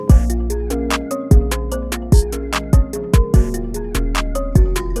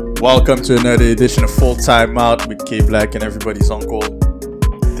Welcome to another edition of Full Time Out with K Black and everybody's uncle.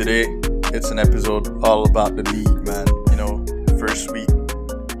 Today, it's an episode all about the league, man. First week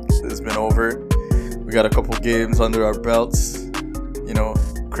has been over. We got a couple games under our belts.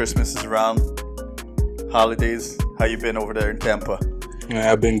 Christmas is around. Holidays. How you been over there in Tampa?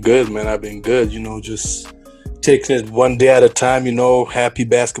 Yeah, I've been good, man. I've been good. Just taking it one day at a time. Happy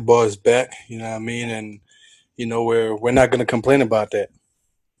basketball is back. You know what I mean? And we're not gonna complain about that.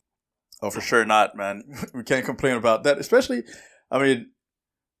 Oh, for sure not, man. We can't complain about that. Especially,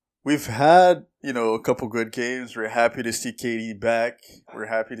 we've had, a couple good games. We're happy to see KD back. We're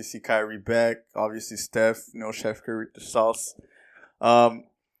happy to see Kyrie back. Obviously, Steph, Chef Curry, the sauce.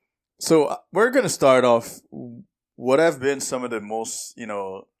 So we're going to start off. What have been some of the most,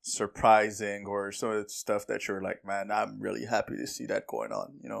 surprising or some of the stuff that you're like, man, I'm really happy to see that going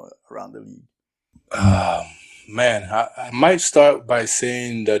on, around the league? Man, I might start by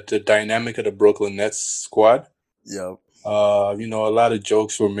saying that the dynamic of the Brooklyn Nets squad. Yep. A lot of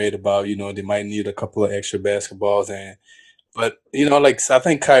jokes were made about, they might need a couple of extra basketballs, but I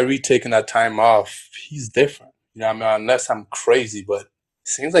think Kyrie taking that time off, he's different. Unless I'm crazy, but it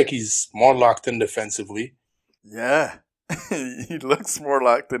seems like he's more locked in defensively. Yeah. He looks more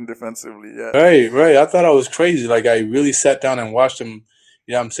locked in defensively, yeah. Right. I thought I was crazy. Like, I really sat down and watched him,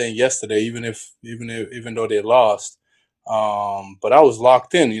 yesterday, even though they lost. But I was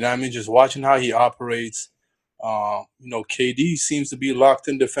locked in, just watching how he operates. KD seems to be locked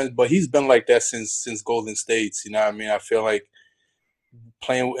in defense, but he's been like that since Golden State. I feel like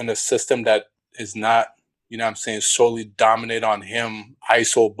playing in a system that is not, solely dominate on him,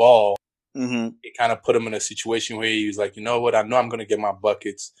 ISO ball. Mm-hmm. It kind of put him in a situation where he was like, you know what, I know I'm going to get my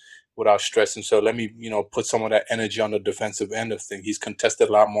buckets without stressing. So let me, put some of that energy on the defensive end of things. He's contested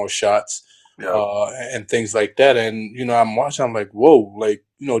a lot more shots, and things like that. And, I'm watching, I'm like, whoa, like,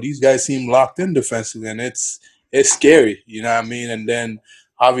 these guys seem locked in defensively, and it's scary, And then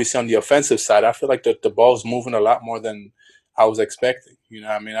obviously on the offensive side, I feel like the ball's moving a lot more than I was expecting.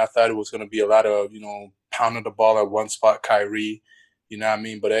 I thought it was going to be a lot of, pounding the ball at one spot, Kyrie,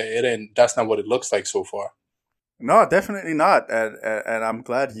 but it ain't, that's not what it looks like so far. No, definitely not. And I'm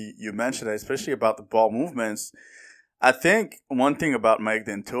glad you mentioned that, especially about the ball movements. I think one thing about Mike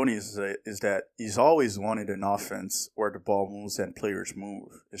D'Antoni is that he's always wanted an offense where the ball moves and players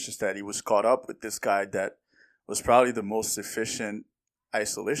move. It's just that he was caught up with this guy that was probably the most efficient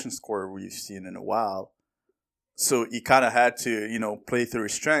isolation scorer we've seen in a while. So he kind of had to, play through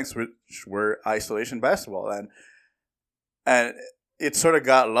his strengths, which were isolation basketball. And it sort of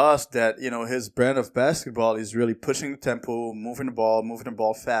got lost that, his brand of basketball is really pushing the tempo, moving the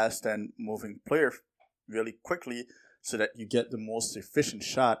ball fast, and moving player really quickly so that you get the most efficient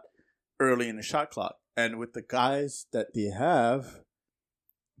shot early in the shot clock. And with the guys that they have,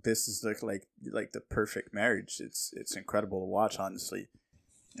 this is like the perfect marriage. It's incredible to watch, honestly.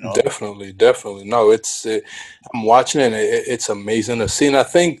 Definitely. No, I'm watching it. And it's amazing to see. And I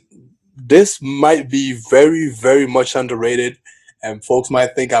think this might be very, very much underrated, and folks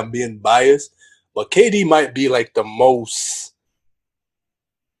might think I'm being biased, but KD might be like the most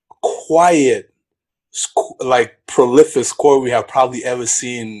quiet, prolific scorer we have probably ever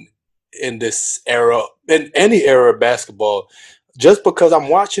seen in this era, in any era of basketball. Just because I'm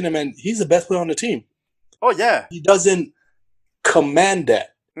watching him, and he's the best player on the team. Oh yeah, he doesn't command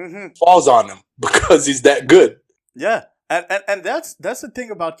that. Mm-hmm. Falls on him because he's that good. Yeah, and that's the thing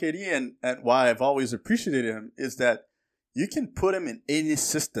about KD and why I've always appreciated him is that you can put him in any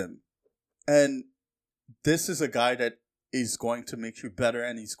system, and this is a guy that is going to make you better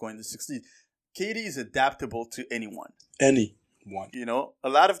and he's going to succeed. KD is adaptable to anyone. A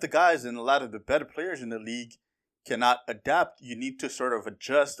lot of the guys and a lot of the better players in the league cannot adapt. You need to sort of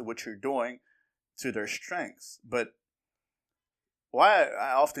adjust what you're doing to their strengths. But why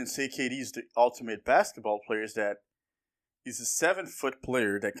I often say KD is the ultimate basketball player is that he's a 7-foot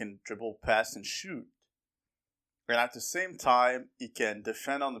player that can dribble, pass, and shoot. And at the same time, he can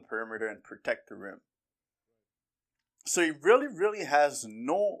defend on the perimeter and protect the rim. So he really, really has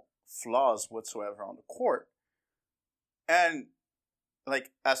no flaws whatsoever on the court. And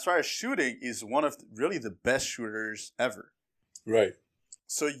as far as shooting, he's one of really the best shooters ever. Right.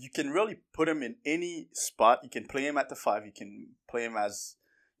 So you can really put him in any spot. You can play him at the 5. You can play him as,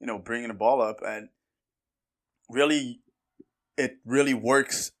 bringing the ball up. And really, it really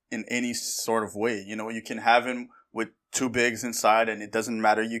works in any sort of way. You can have him with 2 bigs inside, and it doesn't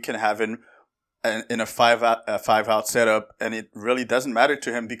matter. You can have him in a 5-out setup, and it really doesn't matter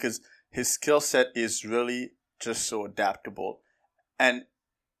to him because his skill set is really just so adaptable. And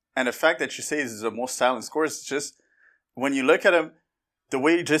the fact that you say he's the most silent scorer is just, when you look at him, the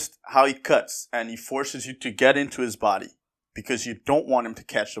way just how he cuts and he forces you to get into his body because you don't want him to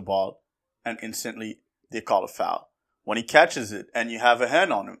catch the ball, and instantly they call a foul. When he catches it and you have a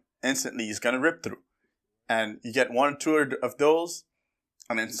hand on him, instantly he's going to rip through. And you get one or two of those,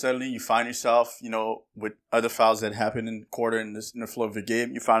 and then suddenly you find yourself, with other fouls that happen in the quarter in the flow of the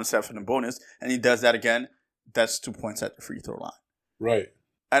game, you find yourself in a bonus, and he does that again. That's 2 points at the free throw line. Right.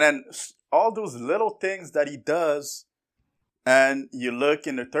 And then all those little things that he does, and you look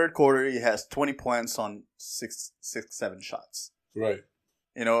in the third quarter, he has 20 points on 7 shots. Right.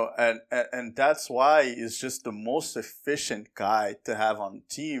 And that's why he's just the most efficient guy to have on the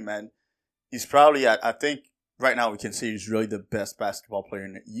team. And he's probably, I think, right now we can say he's really the best basketball player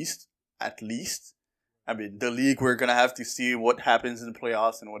in the East, at least. I mean, the league, we're going to have to see what happens in the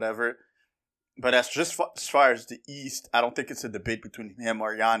playoffs and whatever. But as far as the East, I don't think it's a debate between him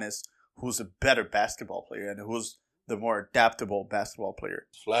or Giannis, who's a better basketball player and who's the more adaptable basketball player.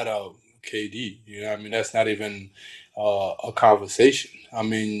 Flat out KD. That's not even a conversation. I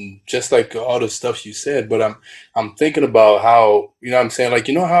mean, just like all the stuff you said, but I'm thinking about how, like,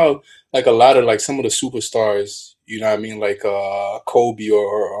 how like a lot of like some of the superstars, like Kobe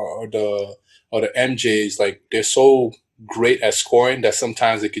or the MJs, like they're so great at scoring that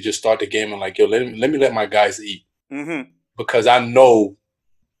sometimes they could just start the game and like, yo, let me let my guys eat. Mm-hmm. Because I know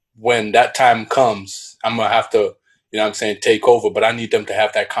when that time comes, I'm going to have to, take over, but I need them to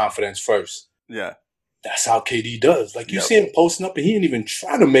have that confidence first. Yeah. That's how KD does. Like, you see him posting up and he didn't even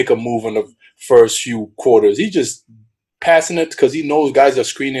try to make a move in the first few quarters. He just passing it because he knows guys are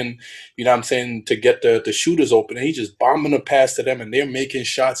screening, to get the shooters open. And he just bombing a pass to them and they're making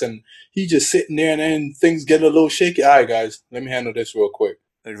shots and he just sitting there and then things get a little shaky. All right, guys, let me handle this real quick.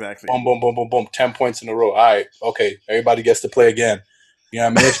 Exactly. Boom, boom, boom, boom, boom. 10 points in a row. All right, okay. Everybody gets to play again.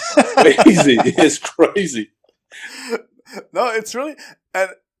 It's crazy. It's crazy. No, it's really,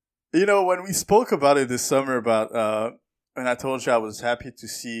 and when we spoke about it this summer about, and I told you I was happy to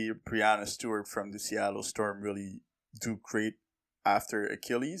see Breanna Stewart from the Seattle Storm really do great after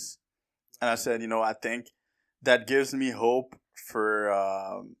Achilles, and I said, I think that gives me hope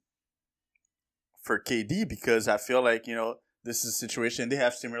for KD because I feel like this is a situation they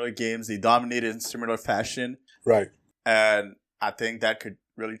have similar games, they dominated in similar fashion, right, and I think that could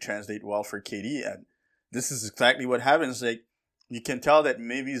really translate well for KD and. This is exactly what happens. Like, you can tell that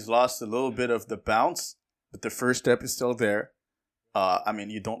maybe he's lost a little bit of the bounce, but the first step is still there.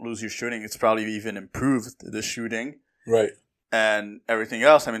 You don't lose your shooting. It's probably even improved the shooting. Right. And everything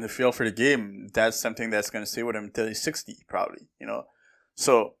else, the feel for the game, that's something that's going to stay with him until he's 60, probably,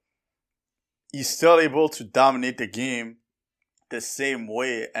 So, he's still able to dominate the game the same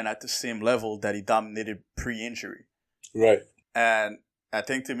way and at the same level that he dominated pre-injury. Right. And I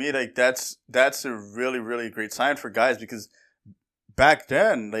think to me, like that's a really, really great sign for guys because back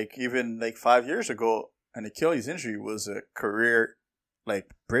then, like even like 5 years ago, an Achilles injury was a career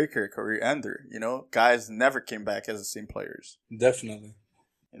breaker, career ender. Guys never came back as the same players. Definitely.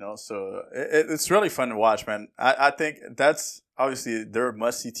 So it's really fun to watch, man. I think that's obviously they're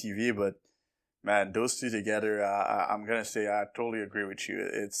must see TV, but man, those two together, I'm gonna say I totally agree with you.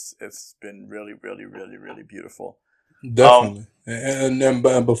 It's been really, really, really, really beautiful. Definitely. And then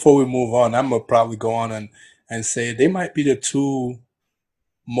before we move on, I'm going to probably go on and say they might be the two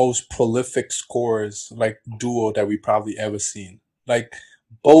most prolific scorers, like duo that we probably ever seen. Like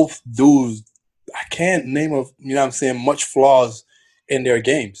both dudes, I can't name of, much flaws in their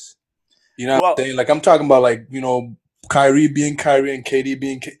games. What I'm saying? Like I'm talking about like, Kyrie being Kyrie and KD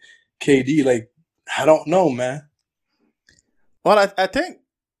being KD. Like, I don't know, man. Well, I think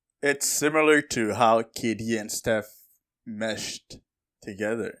it's similar to how KD and Steph meshed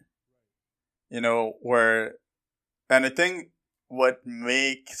together, and I think what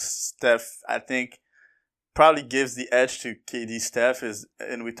makes Steph, I think, probably gives the edge to KD Steph is,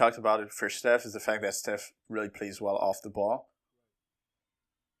 and we talked about it for Steph, is the fact that Steph really plays well off the ball.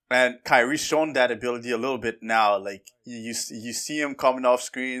 And Kyrie's shown that ability a little bit now. Like you see him coming off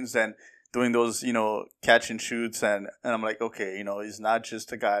screens and doing those, catch and shoots, and I'm like, okay, he's not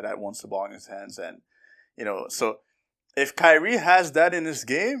just a guy that wants the ball in his hands, and so. If Kyrie has that in his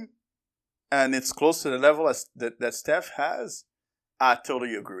game, and it's close to the level that Steph has, I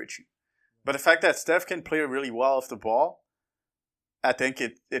totally agree with you. But the fact that Steph can play really well off the ball, I think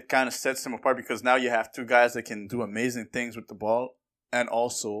it kind of sets him apart because now you have two guys that can do amazing things with the ball and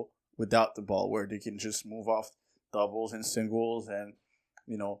also without the ball, where they can just move off doubles and singles and,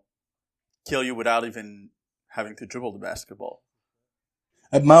 kill you without even having to dribble the basketball.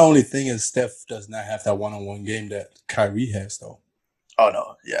 My only thing is Steph does not have that one-on-one game that Kyrie has, though. Oh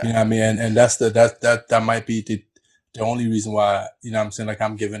no, yeah. And that's that might be the only reason why, you know what I'm saying, like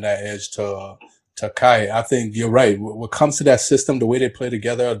I'm giving that edge to Kai. I think you're right. When it comes to that system, the way they play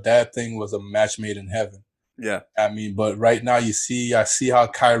together, that thing was a match made in heaven. Yeah. I mean, but right now I see how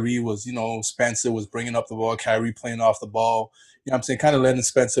Kyrie was, Spencer was bringing up the ball, Kyrie playing off the ball. You know what I'm saying? Kind of letting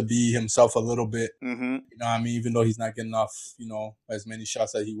Spencer be himself a little bit. Mm-hmm. You know what I mean? Even though he's not getting off, as many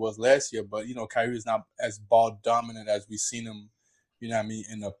shots as he was last year. But, Kyrie is not as ball dominant as we've seen him, you know what I mean,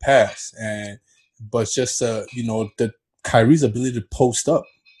 in the past. But just, the Kyrie's ability to post up.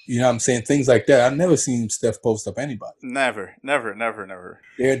 You know what I'm saying? Things like that. I've never seen Steph post up anybody. Never.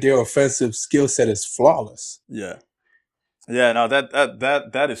 Their offensive skill set is flawless. Yeah. Yeah, no,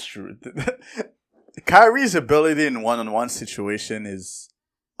 that is true. Kyrie's ability in one-on-one situation is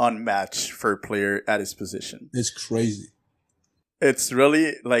unmatched for a player at his position. It's crazy. It's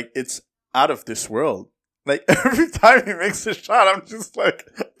really like it's out of this world. Like every time he makes a shot, I'm just like,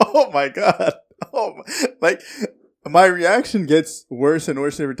 oh my god, like my reaction gets worse and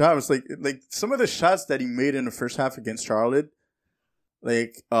worse every time. It's like some of the shots that he made in the first half against Charlotte,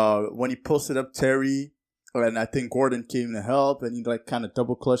 like when he posted up Terry, and I think Gordon came to help, and he like kind of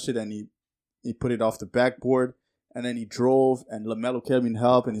double clutched it, and he put it off the backboard, and then he drove, and LaMelo came in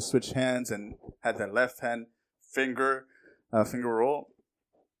help, and he switched hands and had that left hand finger roll.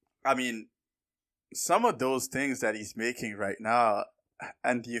 I mean, some of those things that he's making right now,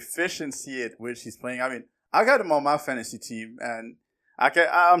 and the efficiency at which he's playing. I mean, I got him on my fantasy team, and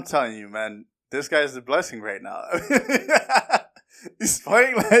I'm telling you, man, this guy is a blessing right now. He's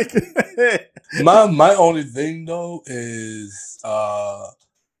playing like my only thing though is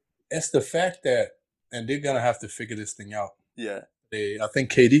it's the fact that, and they're gonna have to figure this thing out. Yeah. I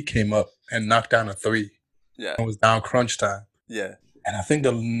think KD came up and knocked down a 3. Yeah. It was down crunch time. Yeah. And I think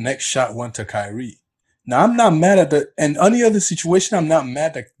the next shot went to Kyrie. Now I'm not mad at and any other situation, I'm not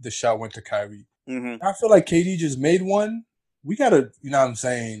mad that the shot went to Kyrie. Mm-hmm. I feel like KD just made one. We gotta, you know what I'm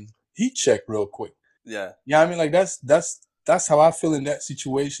saying, heat check real quick. Yeah. Yeah, I mean, like that's how I feel in that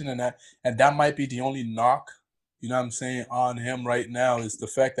situation, and that might be the only knock, you know what I'm saying, on him right now is the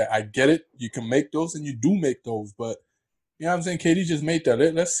fact that I get it, you can make those and you do make those, but you know what I'm saying, KD just made that.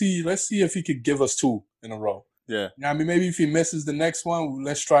 Let's see if he could give us 2 in a row. Yeah. You know I mean, maybe if he misses the next one,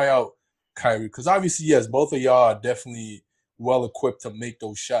 let's try out Kyrie, because obviously, yes, both of y'all are definitely well equipped to make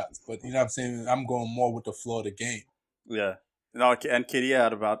those shots, but you know what I'm saying, I'm going more with the flow of the game. Yeah. No, and KD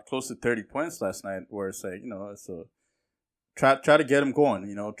had about close to 30 points last night, where it's like, so try to get him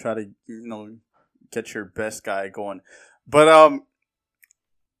going, try to, get your best guy going. But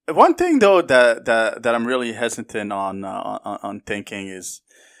one thing though that I'm really hesitant on thinking is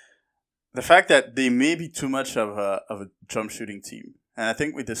the fact that they may be too much of a jump shooting team, and I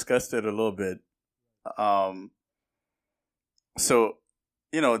think we discussed it a little bit. So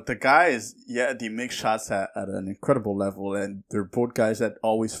the guys, yeah, they make shots at an incredible level, and they're both guys that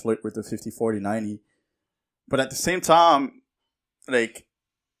always flirt with the 50, 40, 90. But at the same time, like,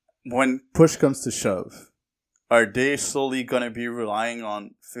 when push comes to shove, are they solely going to be relying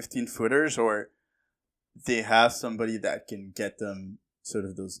on 15-footers, or they have somebody that can get them sort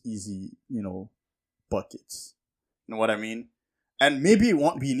of those easy, buckets? You know what I mean? And maybe it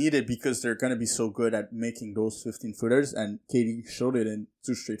won't be needed because they're going to be so good at making those 15-footers, and KD showed it in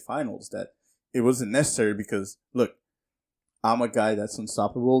 2 straight finals that it wasn't necessary because, look, I'm a guy that's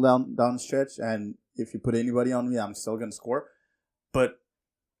unstoppable down the stretch, and if you put anybody on me, I'm still going to score. But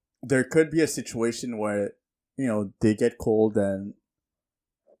there could be a situation where, they get cold and,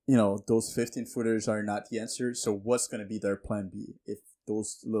 those 15-footers are not the answer. So what's going to be their plan B if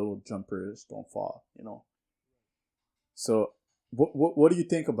those little jumpers don't fall, So what do you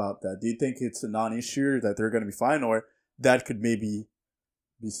think about that? Do you think it's a non-issue that they're going to be fine, or that could maybe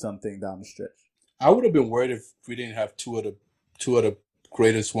be something down the stretch? I would have been worried if we didn't have two of the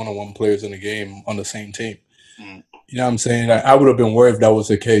greatest one-on-one players in the game on the same team. Mm. You know what I'm saying? I would have been worried if that was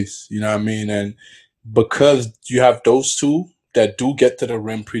the case. You know what I mean? And because you have those two that do get to the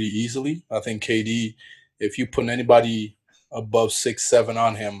rim pretty easily, I think KD, if you put anybody above 6'7"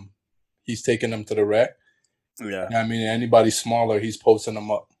 on him, he's taking them to the rack. Yeah. You know what I mean? Anybody smaller, he's posting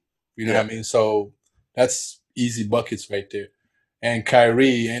them up. You know what I mean? So that's easy buckets right there. And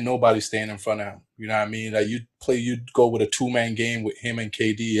Kyrie, ain't nobody staying in front of him. You know what I mean? Like you'd go with a 2-man game with him and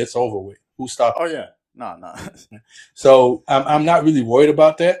KD, it's over with. Who stopped? Oh yeah. No. So I'm not really worried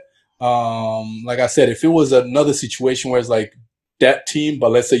about that. Like I said, if it was another situation where it's like that team,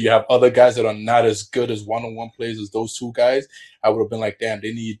 but let's say you have other guys that are not as good as one-on-one players as those two guys, I would have been like, damn,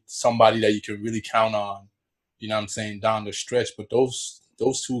 they need somebody that you can really count on, you know what I'm saying, down the stretch. But those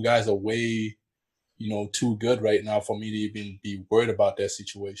two guys are way, too good right now for me to even be worried about that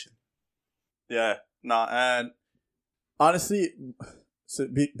situation. Yeah. No, and honestly, so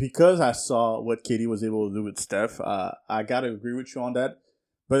because I saw what KD was able to do with Steph, I gotta agree with you on that.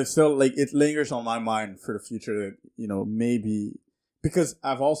 But it's still like it lingers on my mind for the future that maybe because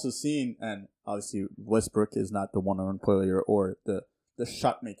I've also seen, and obviously Westbrook is not the one-on-one player or the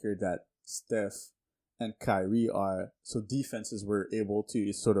shot maker that Steph and Kyrie are. So defenses were able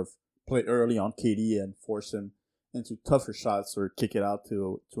to sort of play early on KD and force him into tougher shots or kick it out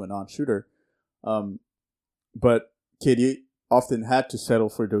to a non-shooter. But KD often had to settle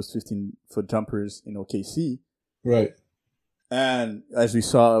for those 15-foot jumpers in OKC. Right. And as we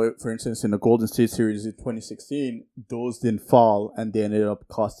saw, for instance, in the Golden State series in 2016, those didn't fall, and they ended up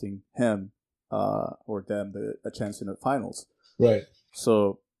costing him or them a chance in the finals. Right.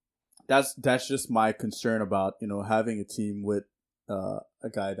 So that's just my concern about having a team with a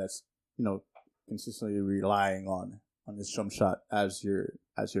guy that's consistently relying on his jump shot as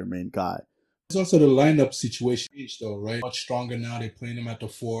your main guy. It's also the lineup situation, though, right? Much stronger now. They're playing him at the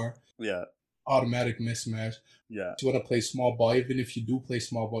 4. Yeah. Automatic mismatch. Yeah. You want to play small ball. Even if you do play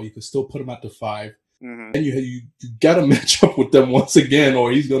small ball, you can still put him at the 5. Mm-hmm. And you got to match up with them once again,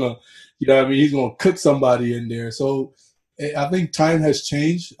 or he's gonna, he's gonna cook somebody in there. So I think time has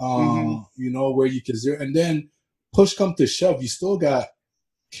changed. Where you can zero, and then push come to shove, you still got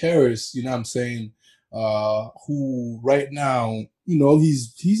Caris. Who right now,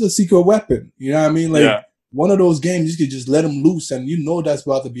 he's a secret weapon. One of those games you could just let him loose, and that's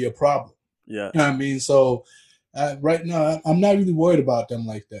about to be a problem. Yeah. So right now I'm not really worried about them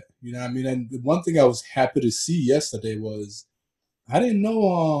like that. And the one thing I was happy to see yesterday was I didn't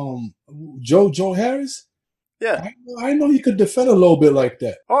know Joe Harris. Yeah. I know he could defend a little bit like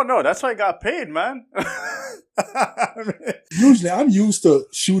that. Oh no, that's why I got paid, man. Usually I'm used to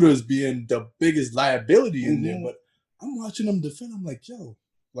shooters being the biggest liability in there, but I'm watching him defend. I'm like,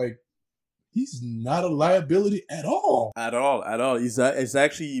 he's not a liability at all. At all. He's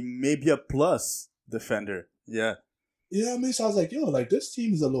actually maybe a plus defender. Yeah. So I was like, this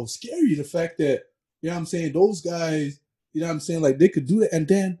team is a little scary. The fact that, those guys, they could do it. And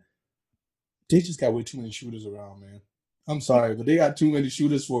then they just got way too many shooters around, man. I'm sorry, but they got too many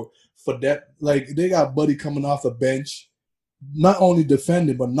shooters for that. Like, they got Buddy coming off the bench, not only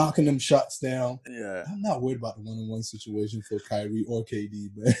defending, but knocking them shots down. Yeah. I'm not worried about the one-on-one situation for Kyrie or KD,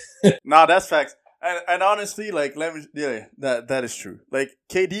 man. No, that's facts. And honestly, that is true. Like,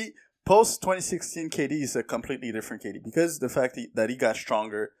 KD, post 2016 KD is a completely different KD because the fact that he got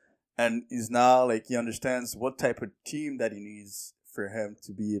stronger and is now, he understands what type of team that he needs for him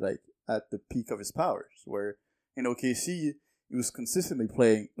to be, at the peak of his powers. Where in OKC, he was consistently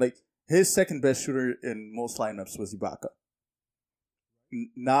playing, his second best shooter in most lineups was Ibaka.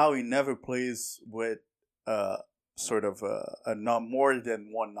 Now he never plays with sort of a not more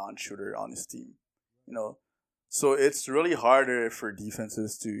than one non-shooter on his team. So it's really harder for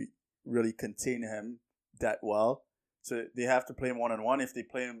defenses to really contain him that well. So they have to play him one-on-one. If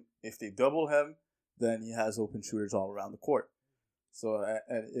they double him, then he has open shooters all around the court. So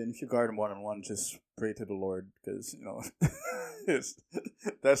and if you guard him one-on-one, just pray to the Lord because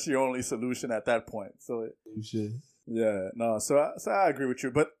that's your only solution at that point. So you should. Yeah, no. So I agree with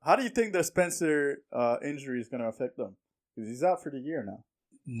you. But how do you think the Spencer injury is going to affect them? Because he's out for the year now.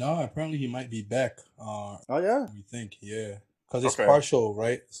 No, apparently he might be back. Oh yeah, we think because it's partial,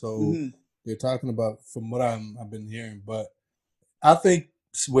 right? So they're talking about from what I've been hearing, but I think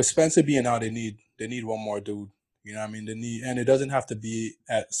with Spencer being out, they need one more dude. They need, and it doesn't have to be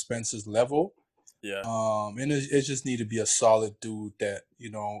at Spencer's level. Yeah. And it just need to be a solid dude that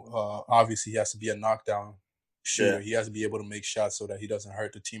obviously he has to be a knockdown shooter. Yeah. He has to be able to make shots so that he doesn't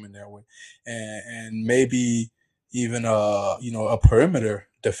hurt the team in that way, and maybe even a perimeter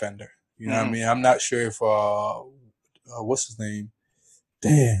defender. What I mean? I'm not sure if what's his name?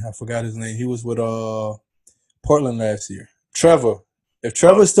 Damn, I forgot his name. He was with Portland last year. Trevor. If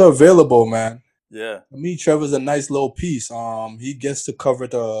Trevor's still available, man. Yeah. For me, Trevor's a nice little piece. He gets to cover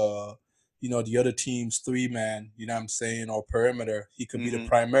the other team's 3-man, or perimeter. He could be the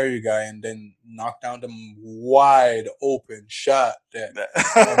primary guy and then knock down them wide open shot that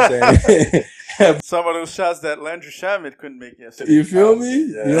some of those shots that Landry Shamet couldn't make yesterday. You feel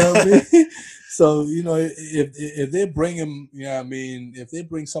me? Yeah. You know what I mean? So, if they bring him, if they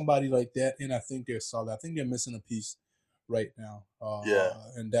bring somebody like that in, I think they're solid. I think they're missing a piece right now.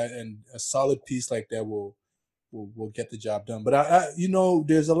 And a solid piece like that will get the job done. But I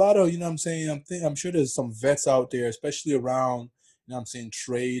there's a lot of, I'm sure there's some vets out there, especially around,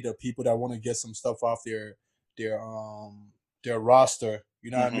 trade or people that want to get some stuff off their roster,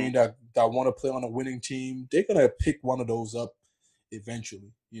 what I mean, that want to play on a winning team. They're going to pick one of those up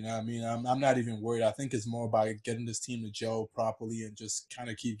eventually, You know what I mean? I'm not even worried. I think it's more about getting this team to gel properly and just kind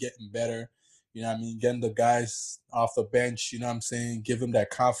of keep getting better. You know what I mean? Getting the guys off the bench, you know what I'm saying? Give them that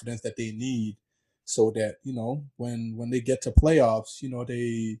confidence that they need so that, when they get to playoffs,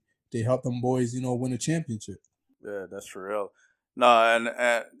 they help them boys, win a championship. Yeah, that's for real. No, and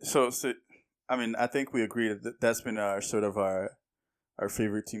so I mean, I think we agree that that's been our sort of our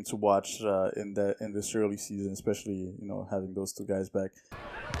favorite team to watch in this early season, especially having those two guys back.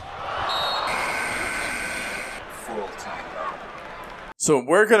 Full time. So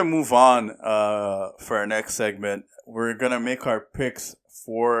we're gonna move on for our next segment. We're gonna make our picks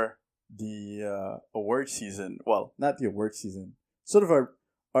for the award season. Well, not the award season. Sort of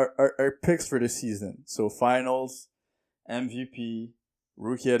our picks for the season. So finals, MVP,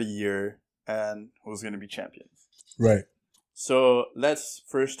 Rookie of the Year, and who's gonna be champion. Right. So let's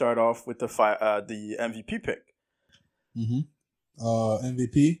first start off with the MVP pick.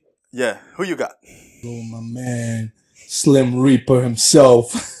 MVP. Yeah, who you got? Oh, my man, Slim Reaper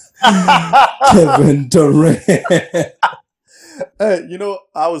himself, Kevin Durant. Hey,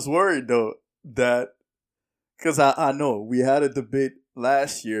 I was worried though that because I know we had a debate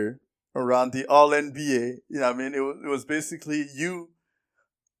last year around the All NBA. You know what I mean? It was basically you,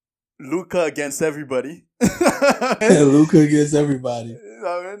 Luka against everybody. Luka against everybody.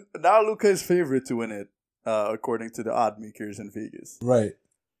 I mean, now Luka is favorite to win it, according to the odd makers in Vegas. Right.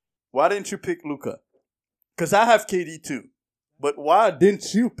 Why didn't you pick Luka? Because I have KD too. But why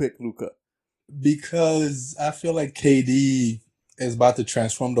didn't you pick Luka? Because I feel like KD is about to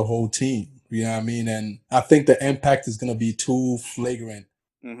transform the whole team. You know what I mean? And I think the impact is going to be too flagrant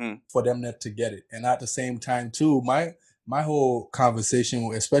for them not to get it. And at the same time, too, my whole conversation,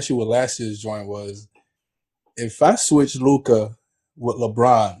 especially with last year's joint, was if I switch Luka with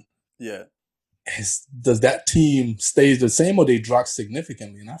LeBron, yeah, does that team stay the same or they drop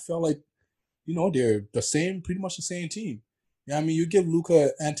significantly? And I felt like, they're the same, pretty much the same team. You know what I mean? You give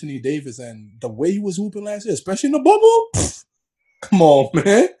Luka Anthony Davis and the way he was hooping last year, especially in the bubble, come on,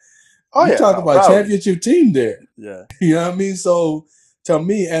 man. You talk about championship team there. Yeah. You know what I mean? So to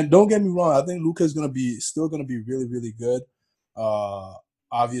me, and don't get me wrong, I think Luka is still gonna be really, really good.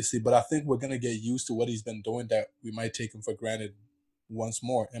 Obviously, but I think we're gonna get used to what he's been doing that we might take him for granted once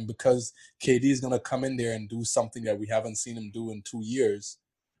more. And because KD is gonna come in there and do something that we haven't seen him do in 2 years,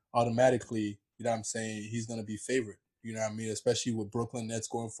 automatically, you know what I'm saying, he's gonna be favorite. You know what I mean? Especially with Brooklyn Nets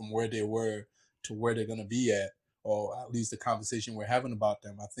going from where they were to where they're gonna be at, or at least the conversation we're having about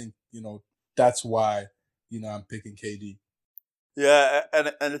them. I think, that's why, I'm picking KD. Yeah,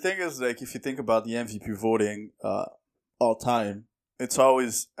 and the thing is, like, if you think about the MVP voting all time, it's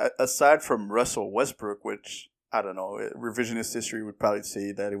always, aside from Russell Westbrook, which, I don't know, revisionist history would probably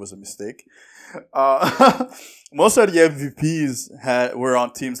say that it was a mistake. Most of the MVPs were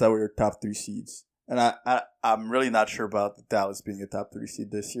on teams that were top 3 seeds. And I'm really not sure about Dallas being a top 3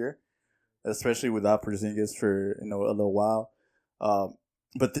 seed this year, especially without Porzingis for, a little while.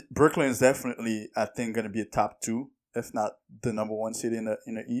 But Brooklyn is definitely, I think, going to be a top 2, if not the number 1 seed in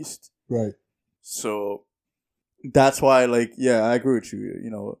the East. Right. So that's why, like, yeah, I agree with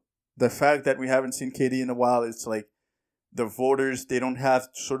you. The fact that we haven't seen KD in a while, it's like the voters, they don't have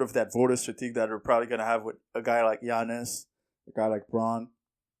sort of that voter fatigue that we're probably going to have with a guy like Giannis, a guy like Bron.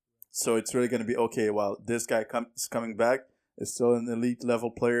 So it's really going to be, okay, well, this guy is coming back, is still an elite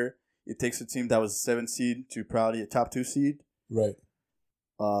level player. It takes a team that was a 7 seed to probably a top 2 seed. Right.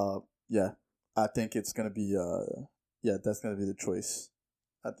 Yeah, I think it's going to be, that's going to be the choice.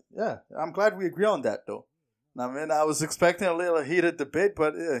 I'm glad we agree on that, though. I mean, I was expecting a little heated debate,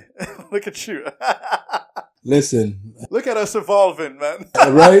 but look at you. Listen. Look at us evolving, man.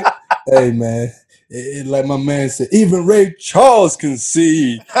 Right? Hey, man. Like my man said, even Ray Charles can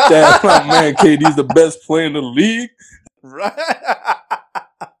see that my man KD's the best player in the league. Right?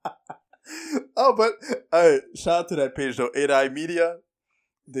 Oh, but shout out to that page, though. 8i Media.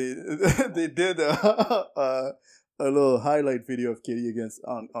 They did a little highlight video of KD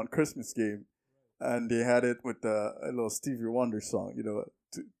on Christmas game. And they had it with a little Stevie Wonder song,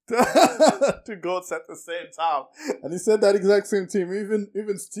 two goats at the same time. And he said that exact same team.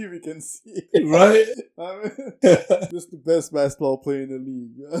 Even Stevie can see it. Right? I mean, just the best basketball player in the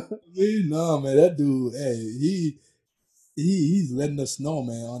league. No, man, that dude, hey, he's letting us know,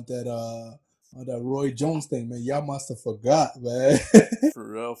 man, on that Roy Jones thing, man. Y'all must have forgot, man. For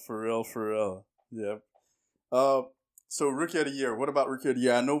real. Yep. So Rookie of the Year. What about Rookie of the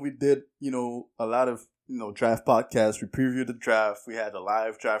Year? I know we did, a lot of, draft podcasts. We previewed the draft. We had a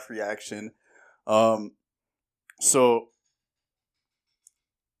live draft reaction. So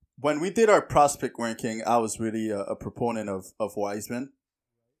when we did our prospect ranking, I was really a proponent of Wiseman.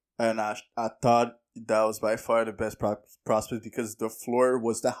 and I thought that was by far the best prospect because the floor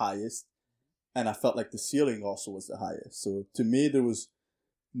was the highest, and I felt like the ceiling also was the highest. So to me, there was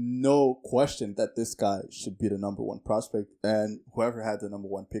no question that this guy should be the number one prospect, and whoever had the number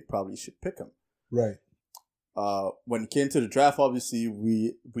one pick probably should pick him. Right. When it came to the draft, obviously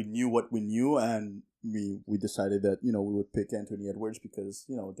we knew what we knew, and we decided that we would pick Anthony Edwards because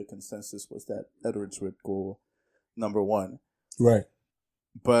the consensus was that Edwards would go number one. Right.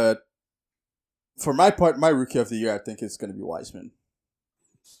 But for my part, my rookie of the year, I think it's going to be Wiseman.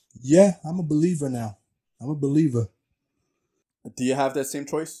 Yeah, I'm a believer now. I'm a believer. Do you have that same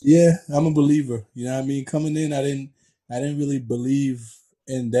choice? Yeah, I'm a believer. You know what I mean? Coming in, I didn't really believe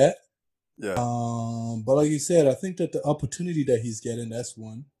in that. Yeah. But like you said, I think that the opportunity that he's getting, that's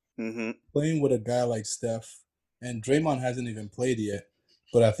one. Mm-hmm. Playing with a guy like Steph, and Draymond hasn't even played yet,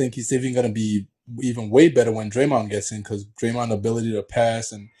 but I think he's even going to be even way better when Draymond gets in because Draymond's ability to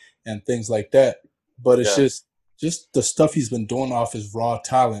pass and things like that. But it's just the stuff he's been doing off his raw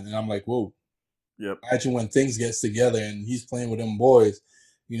talent, and I'm like, whoa. Yep. Imagine when things gets together and he's playing with them boys,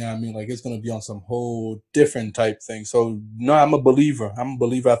 you know what I mean? Like it's going to be on some whole different type thing. So, no, I'm a believer.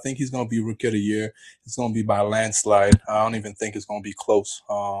 I think he's going to be Rookie of the Year. It's going to be by a landslide. I don't even think it's going to be close.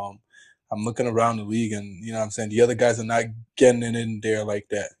 I'm looking around the league and, you know what I'm saying, the other guys are not getting it in there like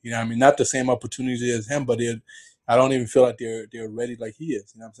that. You know what I mean? Not the same opportunity as him, but I don't even feel like they're ready like he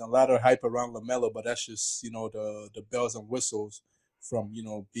is. You know what I'm saying? A lot of hype around LaMelo, but that's just, the bells and whistles from,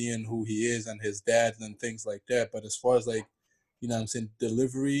 being who he is and his dad and things like that. But as far as like, you know what I'm saying,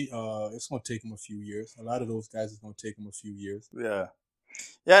 delivery, it's going to take him a few years. A lot of those guys, it's going to take him a few years. Yeah.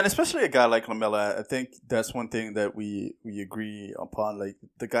 Yeah, and especially a guy like LaMelo, I think that's one thing that we agree upon. Like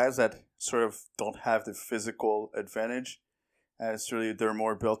the guys that sort of don't have the physical advantage, and it's really they're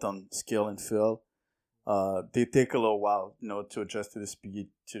more built on skill and feel. They take a little while, to adjust to the speed,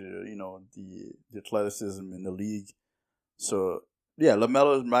 to the athleticism in the league. So yeah,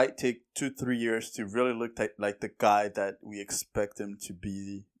 LaMelo might take 2-3 years to really look like the guy that we expect him to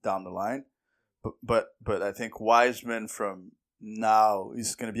be down the line. But I think Wiseman from now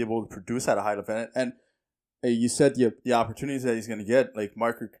is going to be able to produce at a high level. And you said the opportunities that he's going to get, like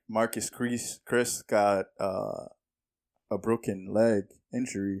Marcus Chris got a broken leg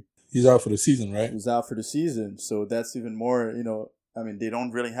injury. He's out for the season, right? He's out for the season. So that's even more, they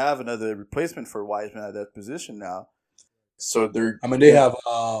don't really have another replacement for Wiseman at that position now. So they have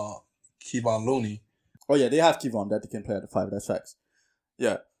Kevon Looney. Oh, yeah, they have Kevon that they can play at the 5. That's facts.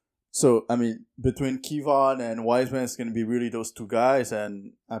 Yeah. So, between Kevon and Wiseman, it's going to be really those two guys.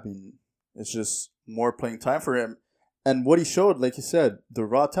 And, it's just more playing time for him. And what he showed, like you said, the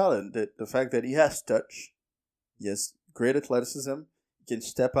raw talent, the fact that he has touch, he has great athleticism, he can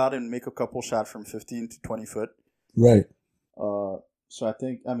step out and make a couple shots from 15 to 20 foot. Right. So I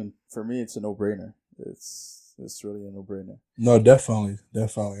think, for me, it's a no-brainer. It's really a no-brainer. No, definitely.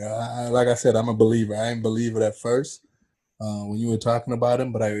 I like I said, I'm a believer. I ain't a believer at first when you were talking about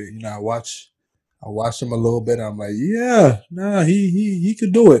him, but I watched him a little bit. I'm like, he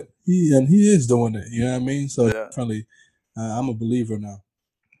could do it. He is doing it. You know what I mean? So definitely, I'm a believer now.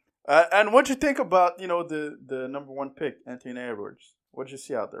 And what'd you think about the number one pick, Anthony Edwards? What'd you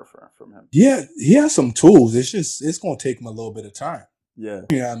see out there from him? Yeah, he has some tools. It's gonna take him a little bit of time. Yeah.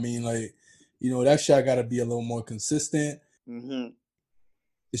 You know what I mean? Like, that shot got to be a little more consistent. Mm-hmm.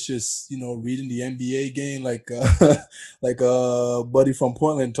 It's just, reading the NBA game like buddy from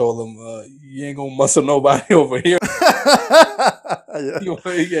Portland told him, you ain't going to muscle nobody over here. You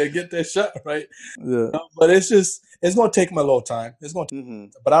gotta get that shot, right? Yeah. But it's going to take him a little time. It's going to, mm-hmm.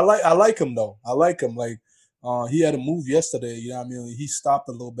 But I like him, though. I like him. Like, he had a move yesterday, he stopped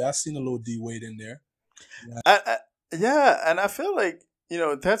a little bit. I seen a little D-Wade in there. And I feel like,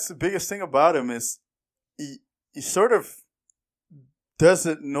 that's the biggest thing about him is he sort of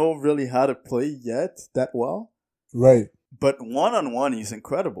doesn't know really how to play yet that well. Right. But one-on-one, he's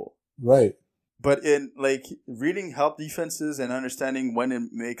incredible. Right. But in, reading help defenses and understanding when to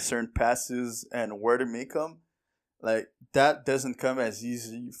make certain passes and where to make them, that doesn't come as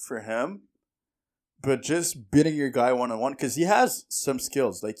easy for him. But just beating your guy one-on-one, because he has some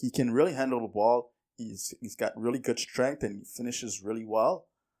skills. He can really handle the ball. He's got really good strength and he finishes really well.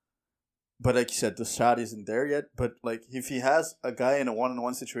 But like you said, the shot isn't there yet. But if he has a guy in a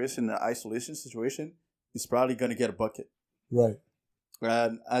one-on-one situation, an isolation situation, he's probably going to get a bucket. Right.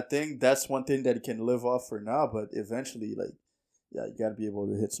 And I think that's one thing that he can live off for now. But eventually, you got to be able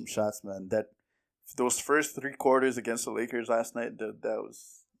to hit some shots, man. Those first 3 quarters against the Lakers last night, that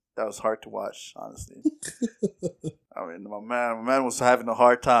was hard to watch, honestly. My man was having a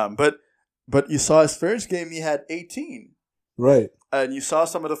hard time. But you saw his first game, he had 18. Right. And you saw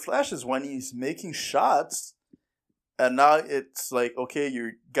some of the flashes when he's making shots. And now it's like, okay,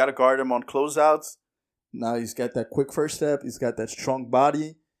 you got to guard him on closeouts. Now he's got that quick first step. He's got that strong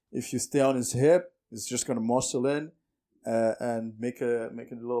body. If you stay on his hip, he's just going to muscle in and make a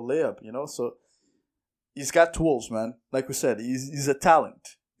little layup, you know? So he's got tools, man. Like we said, he's a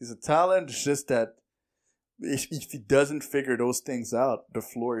talent. He's a talent. It's just that if he doesn't figure those things out, the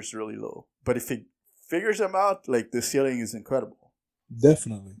floor is really low. But if he figures them out, like, the ceiling is incredible.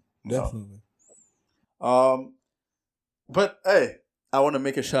 Definitely. But hey, I want to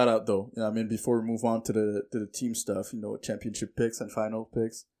make a shout out though. You know what I mean, before we move on to the team stuff, you know, championship picks and final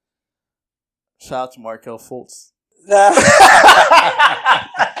picks. Shout out to Markelle Fultz.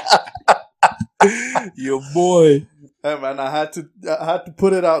 Your boy. Hey man, I had to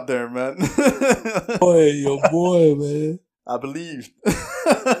put it out there, man. Your boy, man. I believed.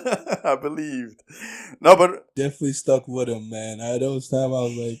 I believed. No, but definitely stuck with him, man. Those times I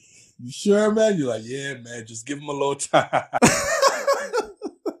was like, "You sure, man?" You're like, "Yeah, man. Just give him a little time."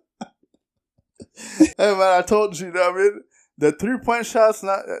 Hey man, I told you, I mean, the 3-point shots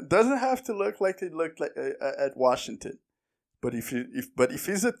doesn't have to look like it looked like at Washington, but if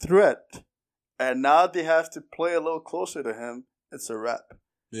he's a threat, and now they have to play a little closer to him, it's a wrap.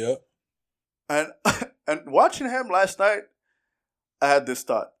 Yeah. And watching him last night, I had this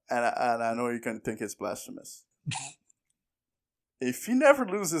thought, and I know you can think it's blasphemous. If he never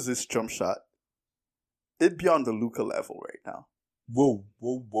loses his jump shot, it'd be on the Luka level right now. Whoa.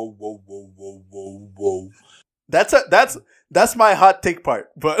 That's my hot take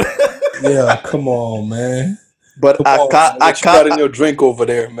part, but yeah, come on, man. But what you got in your drink over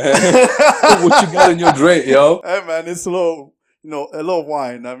there, man? What you got in your drink, yo? Hey man, it's a little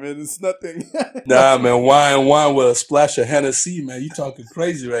wine. I mean, it's nothing. Nah, man, wine with a splash of Hennessy, man. You talking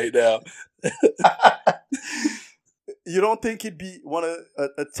crazy right now? You don't think he'd be one of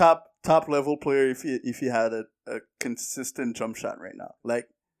a top level player if he had a consistent jump shot right now, like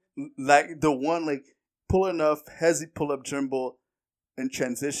the one, like, pulling off hezzy pull up dribble in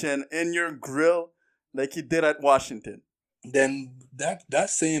transition in your grill like he did at Washington? Then that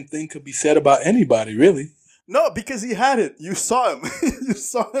same thing could be said about anybody, really. No, because he had it. You saw him. You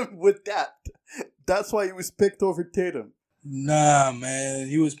saw him with that. That's why he was picked over Tatum. Nah, man.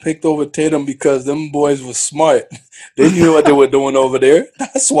 He was picked over Tatum because them boys were smart. They knew what they were doing over there.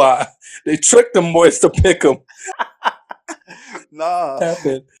 That's why. They tricked them boys to pick him. Nah.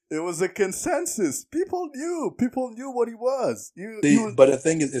 It was a consensus. People knew what he was. But the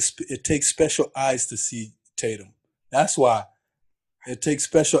thing is, it takes special eyes to see Tatum. That's why. It takes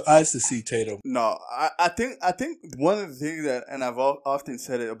special eyes to see Tatum. No, I think one of the things that, and I've often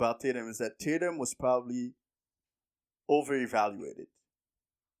said it about Tatum, is that Tatum was probably over-evaluated.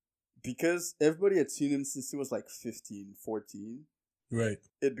 Because everybody had seen him since he was like 15, 14. Right.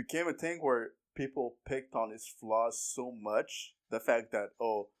 It became a thing where people picked on his flaws so much. The fact that,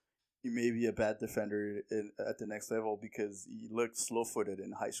 he may be a bad defender at the next level because he looked slow-footed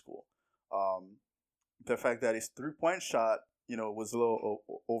in high school. The fact that his 3-point shot, was a little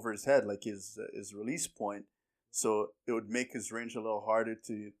over his head, like his release point. So it would make his range a little harder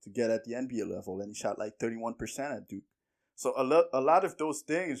to get at the NBA level. And he shot like 31% at Duke. So a lot of those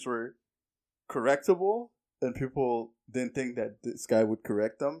things were correctable, and people didn't think that this guy would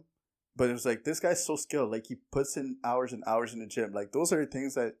correct them. But it was like, this guy's so skilled. Like, he puts in hours and hours in the gym. Like, those are the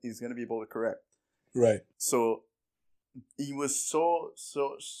things that he's going to be able to correct. Right. So he was so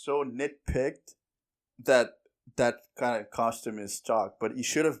nitpicked that kind of cost him his stock. But he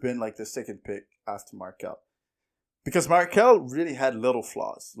should have been like the second pick after Markelle. Because Markelle really had little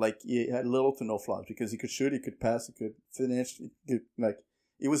flaws. Like, he had little to no flaws. Because he could shoot, he could pass, he could finish.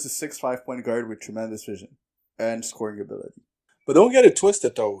 He was a 6'5" point guard with tremendous vision and scoring ability. But don't get it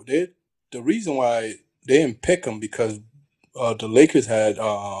twisted, though. The reason why they didn't pick him because the Lakers had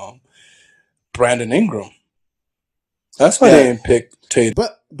Brandon Ingram. That's why they didn't pick Tatum.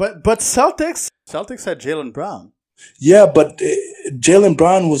 But Celtics had Jaylen Brown. Yeah, but Jaylen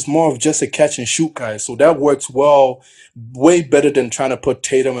Brown was more of just a catch and shoot guy, so that works way better than trying to put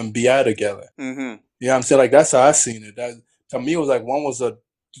Tatum and BI together. Mm-hmm. You know what I'm saying? Like, that's how I seen it. To me, it was like one was a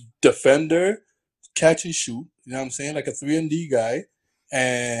defender, catch and shoot. You know what I'm saying? Like a 3-and-D guy.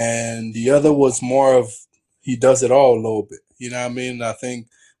 And the other was more of he does it all a little bit. You know what I mean? I think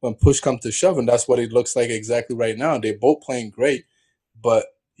when push comes to shove, and that's what it looks like exactly right now. They're both playing great, but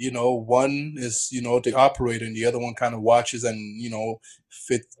one is the operator, and the other one kind of watches and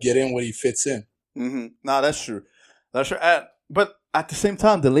get in where he fits in. Mm-hmm. No, that's true. That's true. But at the same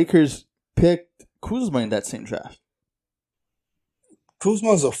time, the Lakers picked Kuzma in that same draft.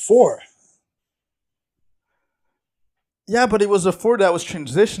 Kuzma's a 4. Yeah, but it was a forward that was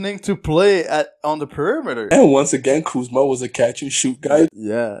transitioning to play on the perimeter. And once again, Kuzma was a catch and shoot guy.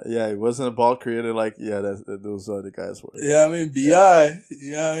 Yeah, it wasn't a ball creator like those other guys were. Yeah, I mean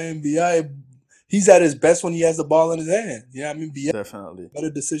Bi. He's at his best when he has the ball in his hand. Yeah, I mean Bi Definitely better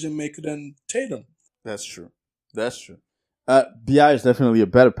decision maker than Tatum. That's true. Bi is definitely a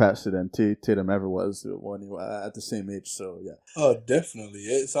better passer than Tatum ever was when he was at the same age. So yeah. Oh,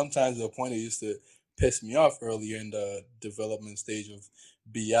 definitely. Sometimes the point it used to piss me off earlier in the development stage of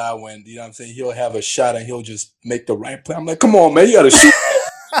Bi when, you know what I'm saying, he'll have a shot and he'll just make the right play. I'm like, come on, man, you gotta shoot.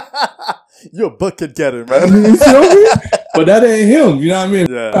 You're a bucket getter, man. You feel me? But that ain't him, you know what I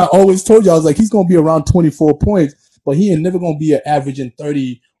mean? Yeah. I always told you, I was like, he's gonna be around 24 points, but he ain't never gonna be an averaging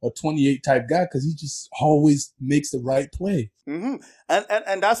 30 or 28 type guy because he just always makes the right play. Mm-hmm.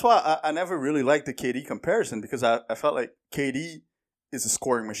 And that's why I never really liked the KD comparison, because I felt like KD is a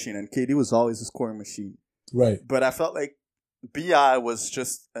scoring machine, and KD was always a scoring machine. Right. But I felt like Bi was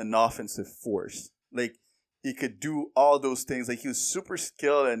just an offensive force. Like, he could do all those things. Like, he was super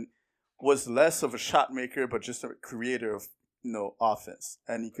skilled and was less of a shot maker, but just a creator of, offense.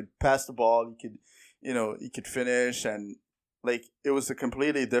 And he could pass the ball. He could finish, and like, it was a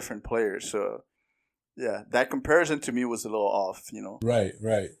completely different player. So yeah, that comparison to me was a little off.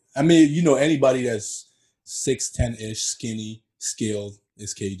 Right. I mean, anybody that's 6'10-ish, skinny, skilled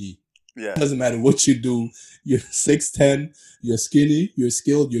is KD. Yeah. It doesn't matter what you do. You're 6'10", you're skinny, you're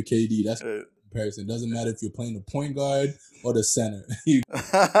skilled, you're KD. That's the comparison. It doesn't matter if you're playing the point guard or the center.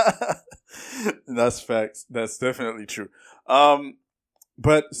 That's facts. That's definitely true.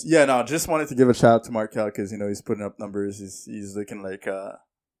 But yeah, no, just wanted to give a shout out to Markelle because he's putting up numbers. He's looking like a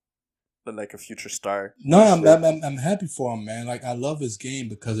future star. No, I'm happy for him, man. Like, I love his game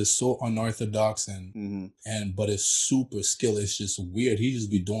because it's so unorthodox and but it's super skilled. It's just weird. He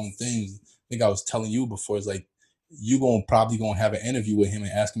just be doing things. I think I was telling you before. It's like you probably gonna have an interview with him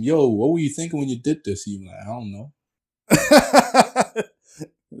and ask him, "Yo, what were you thinking when you did this?" He's like, "I don't know."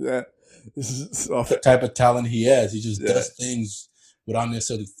 Yeah, the type of talent he has. He just does things without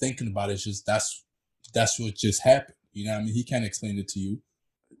necessarily thinking about it. It's just that's what just happened. You know what I mean? He can't explain it to you.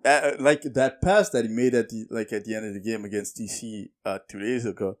 Like that pass that he made at the end of the game against DC 2 days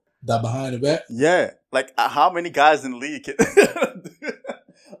ago. That behind the back? Yeah. Like, how many guys in the league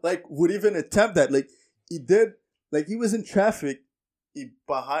would even attempt that? Like, he did. Like, he was in traffic. He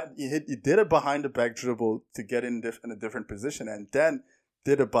did a behind the back dribble to get in a different position, and then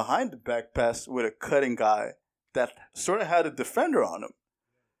did a behind the back pass with a cutting guy that sort of had a defender on him.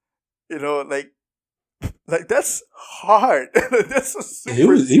 Like that's hard.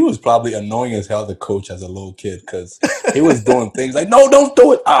 He was probably annoying as hell, the coach, as a little kid, because he was doing things like, "No, don't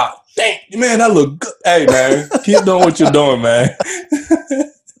do it." Ah, dang, man, that look good. Hey, man, keep doing what you're doing, man.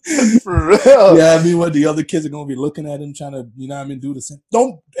 For real. Yeah, I mean, what the other kids are gonna be looking at him trying to, do the same.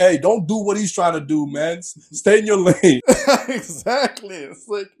 Don't do what he's trying to do, man. Stay in your lane. Exactly. It's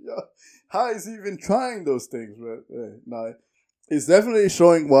like, how is he even trying those things? But no. It's definitely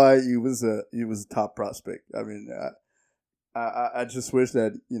showing why he was a top prospect. I mean, I just wish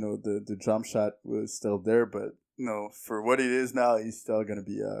that the jump shot was still there, but for what it is now, he's still going to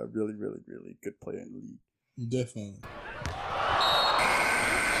be a really, really, really good player in the league. Definitely.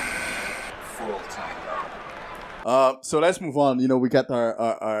 So let's move on. We got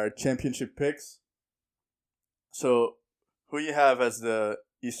our championship picks. So who you have as the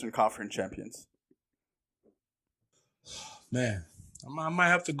Eastern Conference champions? Man, I might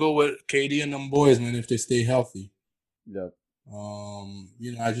have to go with KD and them boys, man, if they stay healthy. Yep.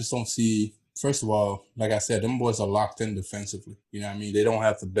 I just don't see. First of all, like I said, them boys are locked in defensively. You know what I mean? They don't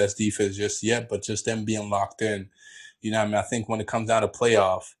have the best defense just yet, but just them being locked in. You know what I mean? I think when it comes down to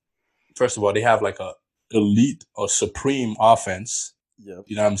playoff, first of all, they have like a elite or supreme offense. Yep.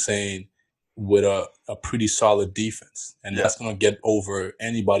 You know what I'm saying? With a pretty solid defense. And that's going to get over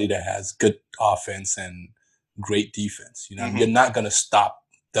anybody that has good offense and great defense. You're not going to stop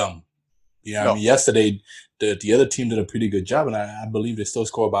them. I mean, yesterday, the other team did a pretty good job, and I believe they still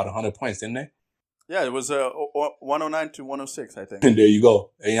scored about 100 points, didn't they? Yeah, it was 109 to 106, I think. And there you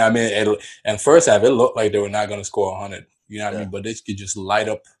go. You know what I mean? And first half, it looked like they were not going to score 100. You know what I mean? But they could just light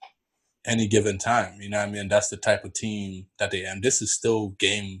up any given time. You know what I mean? That's the type of team that they are. And this is still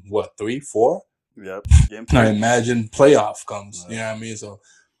game, 3, 4? Yep. Game 3. Now imagine playoff comes. Right. You know what I mean? It's a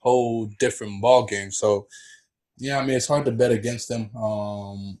whole different ball game. So, I mean, it's hard to bet against them.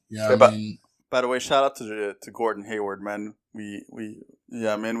 By the way, shout out to Gordon Hayward, man. We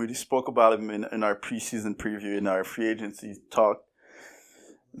spoke about him in our preseason preview, in our free agency talk.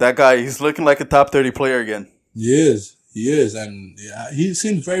 That guy, he's looking like a top 30 player again. He is. He is, and he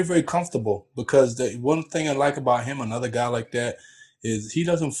seems very, very comfortable because the one thing I like about him, another guy like that, is he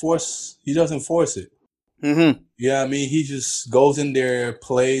doesn't force it. Mm-hmm. Yeah, I mean, he just goes in there,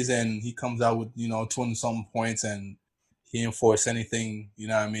 plays, and he comes out with 20-something points, and he didn't force anything. You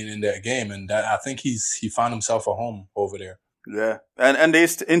know what I mean, in that game, and that I think he found himself a home over there. Yeah, and they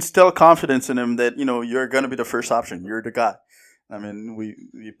instill confidence in him that you're gonna be the first option. You're the guy. I mean,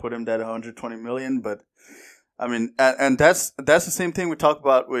 we put him that 120 million, but I mean, and that's the same thing we talk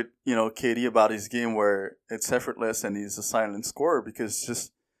about with KD about his game where it's effortless and he's a silent scorer because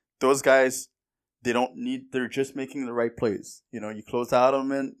just those guys they don't need. They're just making the right plays. You close out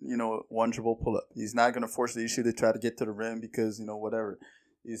on him and one dribble pull up. He's not gonna force the issue to try to get to the rim because whatever.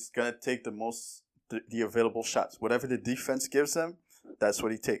 He's gonna take the available shots. Whatever the defense gives him, that's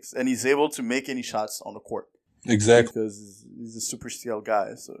what he takes, and he's able to make any shots on the court. Exactly, because he's a super steal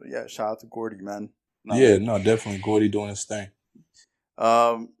guy. So yeah, shout out to Gordy, man. Definitely Gordy doing his thing.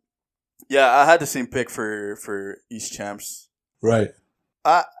 Yeah, I had the same pick for East champs. Right.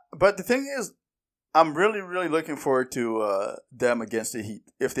 But the thing is, I'm really, really looking forward to them against the Heat.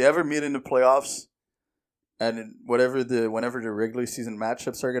 If they ever meet in the playoffs, and whenever the regular season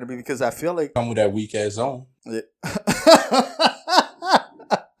matchups are going to be, because I feel like come with that weak ass zone. Yeah.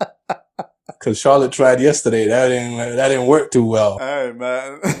 Because Charlotte tried yesterday, that didn't work too well. All right,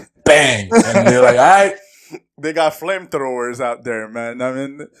 man. Bang, and they're like, all right. They got flamethrowers out there, man. I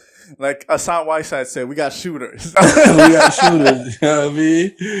mean, like Hassan Whiteside said, we got shooters. We got shooters. You know what I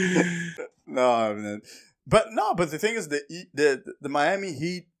mean? No, man. But the thing is, the Miami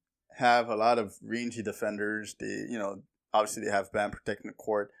Heat have a lot of rangy defenders. They, obviously they have Bam protecting the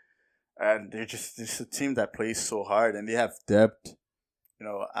court, and they're just a team that plays so hard, and they have depth.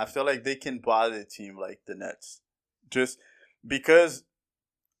 I feel like they can bother a team like the Nets, just because.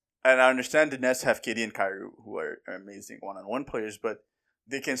 And I understand the Nets have KD and Kyrie, who are amazing one-on-one players, but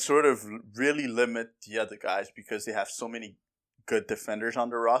they can sort of really limit the other guys because they have so many good defenders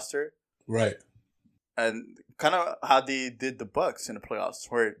on the roster. Right. And kind of how they did the Bucks in the playoffs,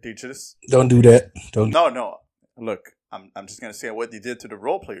 where they just don't do that. No. Look, I'm just gonna say what they did to the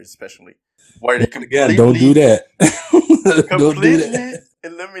role players, especially where they completely don't do that. completely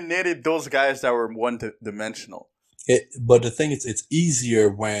eliminated those guys that were one-dimensional. But the thing is, it's easier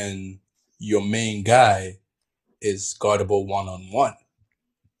when your main guy is guardable one-on-one.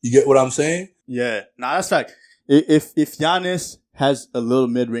 You get what I'm saying? Yeah. Now that's like if Giannis has a little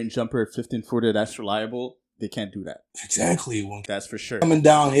mid-range jumper at 15-footer that's reliable, they can't do that. Exactly. That's for sure. Coming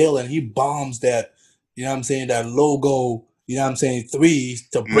downhill and he bombs that, that logo, three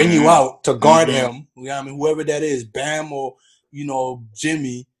to bring you out to guard him. Whoever that is, Bam or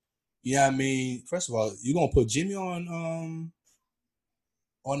Jimmy. First of all, you gonna put Jimmy on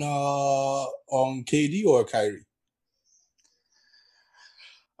KD or Kyrie?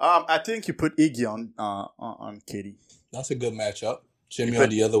 I think you put Iggy on KD. That's a good matchup. Jimmy on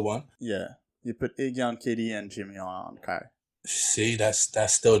the other one. Yeah, you put Iggy on KD and Jimmy on Kyrie. See, that's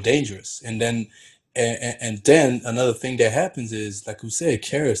still dangerous. And then then another thing that happens is, like we said,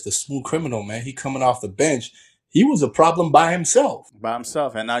 Karras, the smooth criminal, man. He coming off the bench. He was a problem by himself.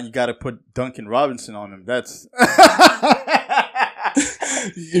 And now you got to put Duncan Robinson on him. That's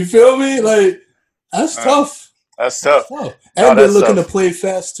you feel me? Like that's tough. That's tough. And they're looking to play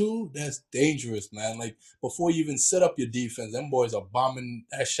fast too. That's dangerous, man. Like before you even set up your defense, them boys are bombing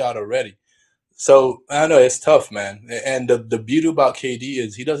that shot already. So I know it's tough, man. And the beauty about KD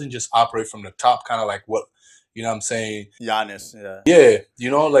is he doesn't just operate from the top, kind of like what I'm saying. Giannis, yeah.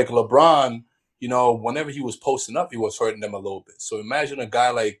 Like LeBron. Whenever he was posting up, he was hurting them a little bit. So imagine a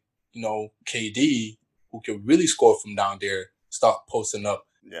guy like, KD, who can really score from down there, start posting up.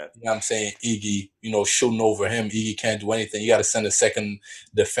 Yeah. You know what I'm saying? Iggy, shooting over him. Iggy can't do anything. You got to send a second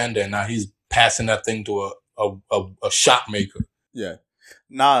defender. And now he's passing that thing to a shot maker. Yeah.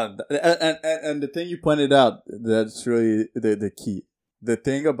 Nah, and the thing you pointed out, that's really the key. The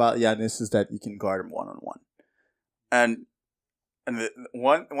thing about Giannis is that you can guard him one-on-one. And the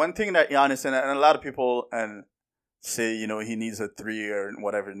one thing that Giannis and a lot of people say, he needs a 3 or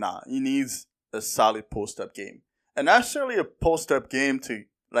whatever. Nah, he needs a solid post-up game. And not necessarily a post-up game to,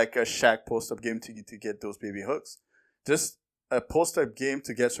 like a Shaq post-up game to get those baby hooks. Just a post-up game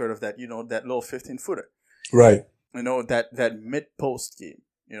to get sort of that, that little 15-footer. Right. That mid-post game.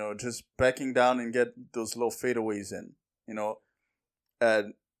 Just backing down and get those little fadeaways in.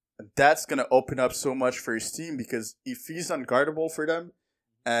 And that's going to open up so much for his team because if he's unguardable for them,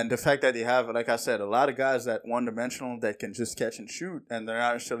 and the fact that they have, like I said, a lot of guys that one-dimensional that can just catch and shoot, and they're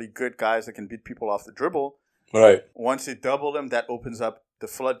not necessarily good guys that can beat people off the dribble. Right. Once they double them, that opens up the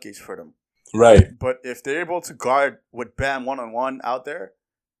floodgates for them. Right. But if they're able to guard with Bam one-on-one out there,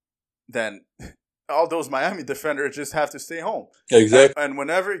 then all those Miami defenders just have to stay home. Exactly. And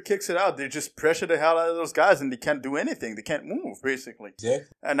whenever he kicks it out, they just pressure the hell out of those guys, and they can't do anything. They can't move, basically. Exactly.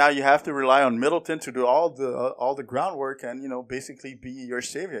 And now you have to rely on Middleton to do all the groundwork and, basically be your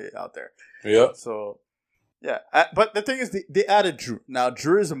savior out there. Yeah. So, yeah. But the thing is, they added Drew. Now,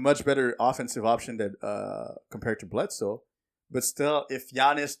 Drew is a much better offensive option than compared to Bledsoe. But still, if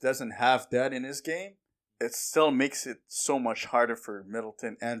Giannis doesn't have that in his game, it still makes it so much harder for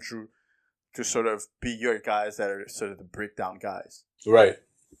Middleton and Drew to sort of be your guys that are sort of the breakdown guys. Right.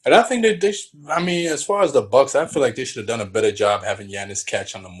 And I think that as far as the Bucks, I feel like they should have done a better job having Giannis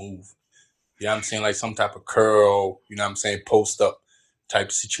catch on the move. You know what I'm saying? Like some type of curl, you know what I'm saying, post up type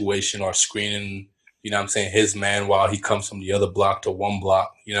situation or screening, you know what I'm saying, his man while he comes from the other block to one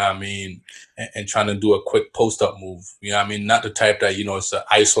block, you know what I mean, and trying to do a quick post up move. You know what I mean? Not the type that, it's an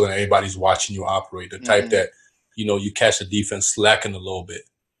ISO and everybody's watching you operate. The type that, you catch the defense slacking a little bit.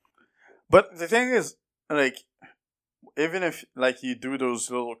 But the thing is, like, even if, like, you do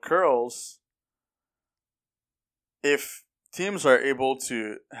those little curls, if teams are able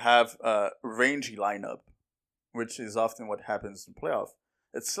to have a rangy lineup, which is often what happens in playoff,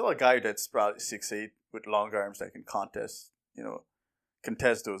 it's still a guy that's probably 6'8" with long arms that can contest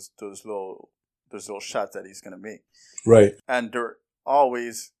those little shots that he's gonna make. Right. And they're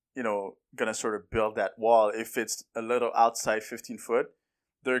always, gonna sort of build that wall. If it's a little outside 15 foot,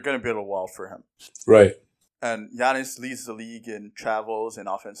 they're gonna build a wall for him. Right. And Giannis leads the league in travels and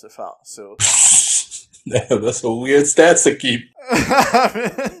offensive fouls. So damn, that's a weird stats to keep.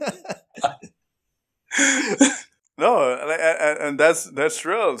 No, and that's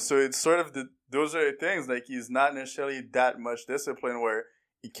real. So it's sort of those are the things. Like, he's not necessarily that much discipline where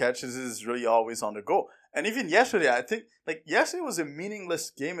he catches is really always on the go. And even yesterday, I think, like, yesterday was a meaningless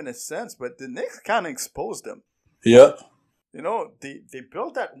game in a sense, but the Knicks kind of exposed them. Yeah. They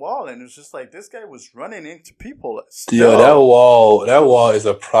built that wall, and it was just like this guy was running into people. Yeah, that wall is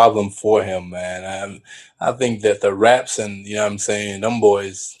a problem for him, man. I think that the Raps and, you know what I'm saying, them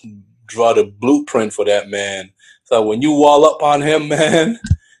boys draw the blueprint for that man. So when you wall up on him, man,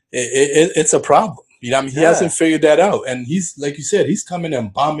 it's a problem. You know what I mean? He hasn't figured that out. And he's, like you said, he's coming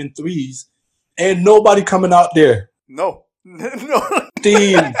and bombing threes. Ain't nobody coming out there. No.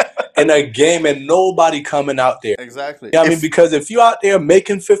 Team in a game and nobody coming out there. Exactly. You know what I mean? Because if you're out there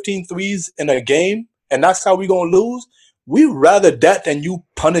making 15 threes in a game and that's how we're going to lose, we rather that than you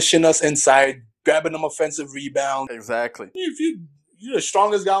punishing us inside, grabbing them offensive rebounds. Exactly. If you're the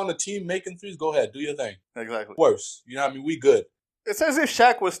strongest guy on the team making threes, go ahead, do your thing. Exactly. Worse. You know what I mean? We good. It's as if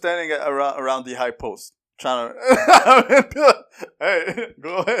Shaq was standing around the high post, trying to, hey,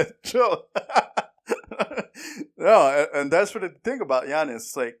 go ahead, chill. No, and that's what the thing about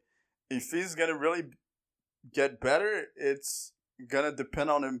Giannis. Like, if he's gonna really get better, it's gonna depend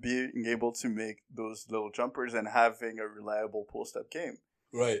on him being able to make those little jumpers and having a reliable post-up game.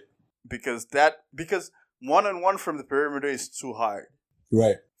 Right. Because one-on-one from the perimeter is too hard.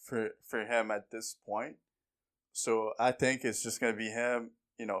 Right. For him at this point. So I think it's just going to be him,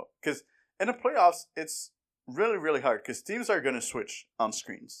 because in the playoffs, it's really, really hard because teams are going to switch on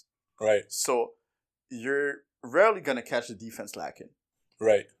screens. Right. So you're rarely going to catch the defense lacking.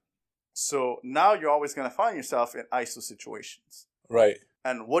 Right. So now you're always going to find yourself in ISO situations. Right.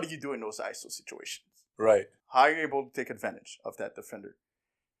 And what do you do in those ISO situations? Right. How are you able to take advantage of that defender?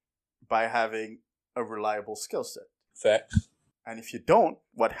 By having a reliable skill set. Facts. And if you don't,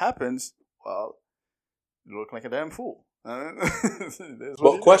 what happens? Well, you look like a damn fool.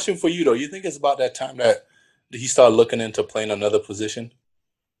 Well, question for you, though. You think it's about that time that he started looking into playing another position?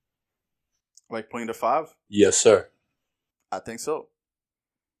 Like playing the 5? Yes, sir. I think so.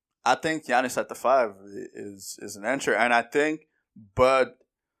 I think Giannis at the 5 is an answer. And I think Bud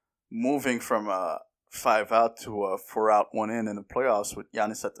moving from a 5 out to a 4 out, 1 in the playoffs with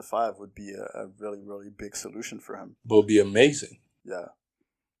Giannis at the 5 would be a really, really big solution for him. Would be amazing. Yeah.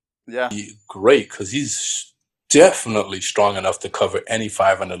 Yeah. Great, because he's definitely strong enough to cover any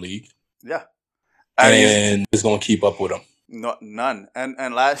 5 in the league. Yeah. And he's going to keep up with him. None.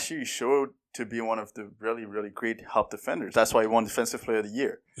 And last year he showed to be one of the really, really great help defenders. That's why he won Defensive Player of the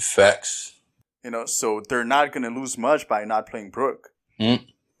Year. Facts. So they're not going to lose much by not playing Brook. Mm.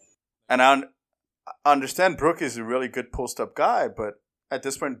 And I understand Brook is a really good post-up guy, but at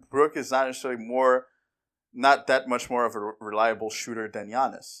this point, Brook is not necessarily not that much more of a reliable shooter than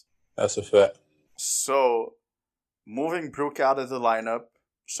Giannis. That's a fact. So moving Brook out of the lineup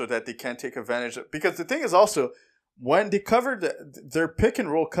so that they can take advantage of, because the thing is also, when they cover their pick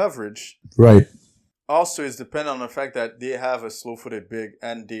and roll coverage, right, also is dependent on the fact that they have a slow-footed big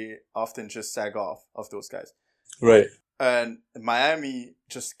and they often just sag off of those guys. Right. And Miami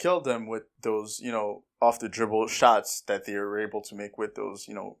just killed them with those, off the dribble shots that they were able to make with those,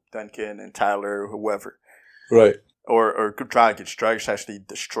 Duncan and Tyler, whoever. Right. Or Dragic. Dragic actually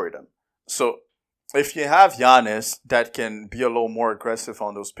destroyed them. So if you have Giannis that can be a little more aggressive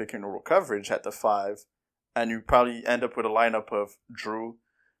on those pick and roll coverage at the 5, and you probably end up with a lineup of Drew,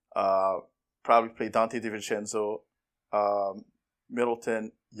 probably play Dante DiVincenzo,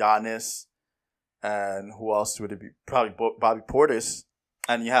 Middleton, Giannis, and who else would it be? Probably Bobby Portis,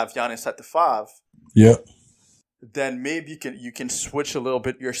 and you have Giannis at the 5. Yeah. Then maybe you can switch a little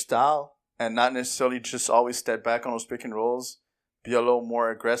bit your style and not necessarily just always step back on those pick and rolls, be a little more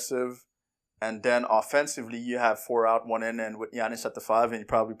aggressive. And then offensively, you have 4 out, 1 in, and with Giannis at the 5, and you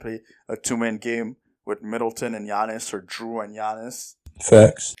probably play a 2-man game with Middleton and Giannis or Drew and Giannis.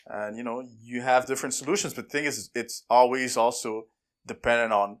 Facts. And, you have different solutions. But the thing is, it's always also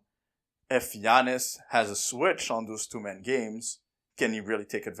dependent on if Giannis has a switch on those 2-man games, can he really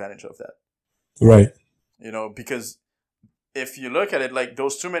take advantage of that? Right. Because if you look at it, like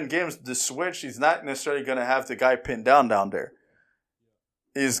those 2-man games, the switch is not necessarily going to have the guy pinned down there.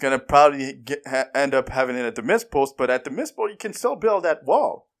 He's going to probably end up having it at the mid post, but at the mid post, you can still build that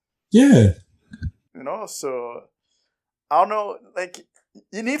wall. Yeah. So I don't know, like,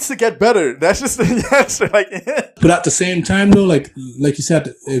 he needs to get better. That's just the answer. Like, but at the same time, though, like you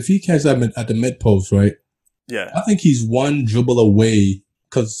said, if he catches at the mid post, right? Yeah. I think he's one dribble away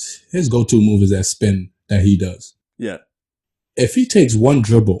because his go-to move is that spin that he does. Yeah. If he takes one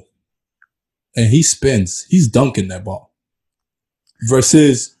dribble and he spins, he's dunking that ball.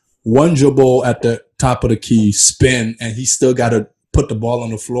 Versus one dribble at the top of the key, spin, and he still got to put the ball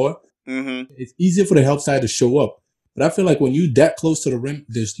on the floor. Mm-hmm. It's easier for the help side to show up. But I feel like when you that close to the rim,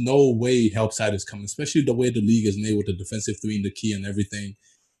 there's no way help side is coming, especially the way the league is made with the defensive 3 in the key and everything.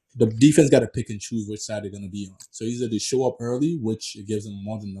 The defense got to pick and choose which side they're going to be on. So either they show up early, which it gives them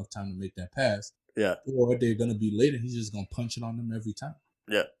more than enough time to make that pass. Yeah. Or they're going to be late and he's just going to punch it on them every time.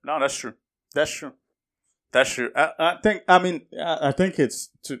 Yeah. No, that's true. That's true. I think it's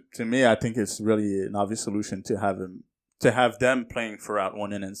to me. I think it's really an obvious solution to have them playing 4 out,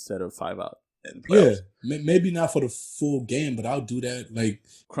 1 in instead of 5 out in playoffs. Yeah, maybe not for the full game, but I'll do that like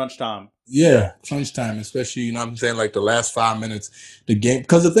crunch time. Yeah, crunch time, especially what I'm saying, like the last 5 minutes, the game.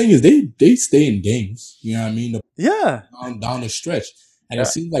 Because the thing is, they stay in games. You know what I mean? Down the stretch, and it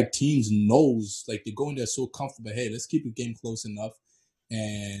seems like teams knows like they go in there so comfortable. Hey, let's keep the game close enough,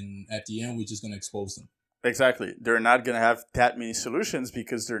 and at the end, we're just gonna expose them. Exactly. They're not going to have that many solutions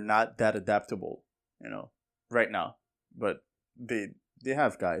because they're not that adaptable, right now. But they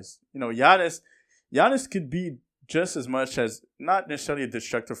have guys. Giannis could be just as much as not necessarily a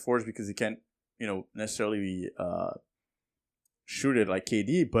destructive force because he can't, necessarily shoot it like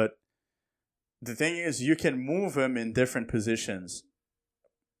KD. But the thing is, you can move him in different positions,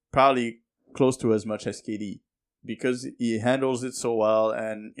 probably close to as much as KD. Because he handles it so well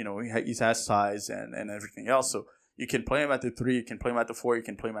and, he has size and everything else. So you can play him at the 3, you can play him at the 4, you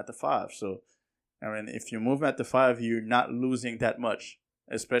can play him at the 5. So, if you move him at the 5, you're not losing that much,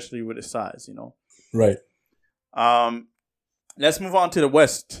 especially with his size, Right. Let's move on to the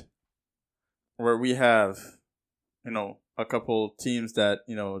West, where we have, a couple teams that,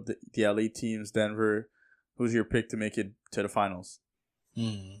 the LA teams, Denver. Who's your pick to make it to the finals?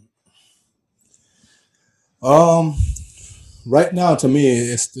 Right now, to me,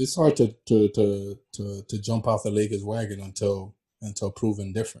 it's hard to jump off the Lakers wagon until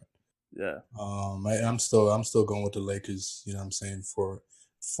proven different. Yeah. I'm still going with the Lakers. You know what I'm saying for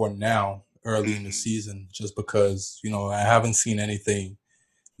now, early in the season, just because I haven't seen anything.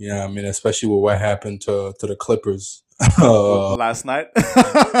 You know what I mean, especially with what happened to the Clippers last night.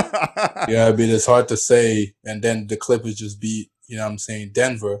 Yeah, I mean it's hard to say, and then the Clippers just beat.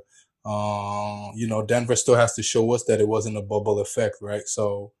 Denver. Denver still has to show us that it wasn't a bubble effect, right?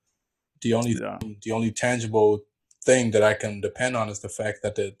 So the only tangible thing that I can depend on is the fact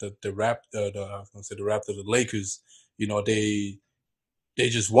that the Lakers, they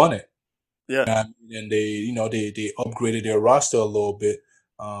just won it. Yeah. And they upgraded their roster a little bit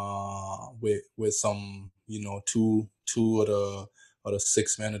with some, two of the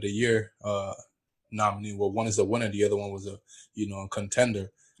 6 men of the year nominee. Well, one is a winner, the other one was a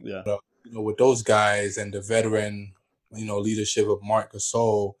contender. Yeah. But, with those guys and the veteran, leadership of Marc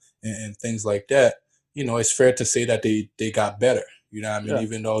Gasol and things like that, it's fair to say that they got better. You know what I mean? Yeah.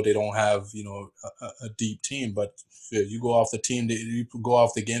 Even though they don't have, a deep team, but if you go off the team, you go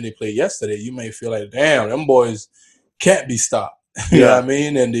off the game they played yesterday, you may feel like, damn, them boys can't be stopped. You know what I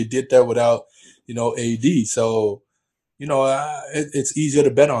mean? And they did that without AD. So, it's easier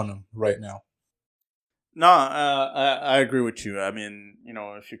to bet on him right now. No, I agree with you. I mean,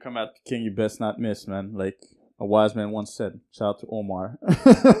 if you come out the king, you best not miss, man. Like a wise man once said. Shout out to Omar.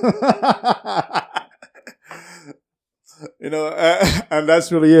 And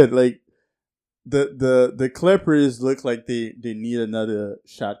that's really it. Like the Clippers look like they need another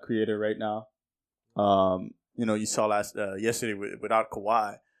shot creator right now. You saw yesterday without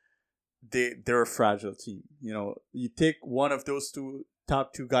Kawhi, they're a fragile team. You take one of those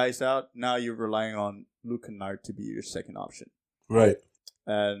top two guys out, now you're relying on Luke Kennard to be your second option. Right.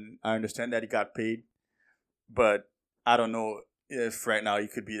 And I understand that he got paid, but I don't know if right now he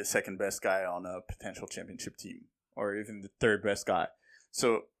could be the second best guy on a potential championship team or even the third best guy.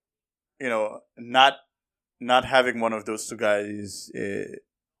 So, not having one of those two guys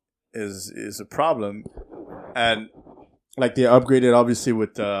is a problem. And like they upgraded obviously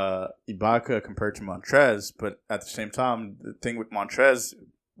with Ibaka compared to Montrez, but at the same time, the thing with Montrez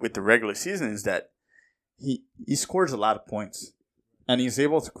with the regular season is that he scores a lot of points and he's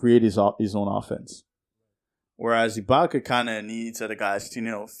able to create his own offense. Whereas Ibaka kind of needs other guys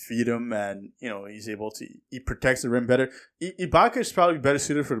to, feed him and, he protects the rim better. Ibaka is probably better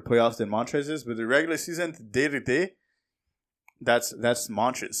suited for the playoffs than Montrez is, but the regular season, day to day, that's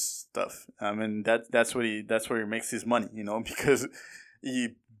Montrez stuff. I mean, that's where he makes his money, because he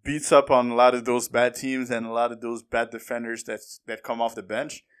beats up on a lot of those bad teams and a lot of those bad defenders that come off the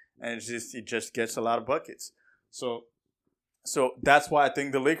bench, and he just gets a lot of buckets. So that's why I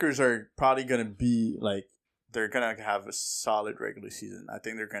think the Lakers are probably gonna be like, they're gonna have a solid regular season. I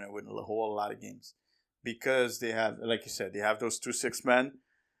think they're gonna win a whole lot of games because they have, like you said, they have those 2 6-men,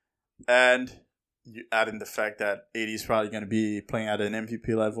 and you add in the fact that AD is probably going to be playing at an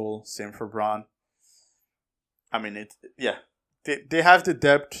MVP level. Same for Bron. I mean, they have the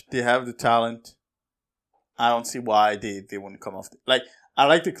depth, they have the talent. I don't see why they wouldn't come off. I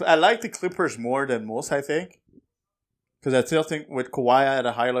like the Clippers more than most, I think, because I still think with Kawhi at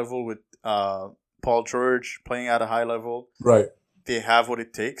a high level, with Paul George playing at a high level, right? They have what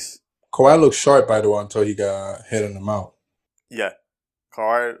it takes. Kawhi looked sharp, by the way, until he got hit in the mouth. Yeah.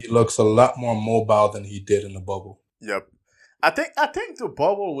 Kawhi, he looks a lot more mobile than he did in the bubble. Yep. I think the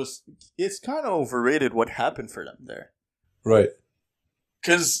bubble it's kind of overrated what happened for them there. Right.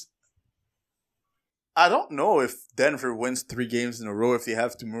 Because I don't know if Denver wins 3 games in a row if they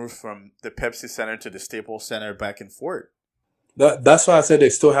have to move from the Pepsi Center to the Staples Center back and forth. That's why I said they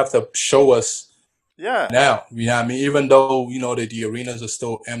still have to show us now. Even though, the arenas are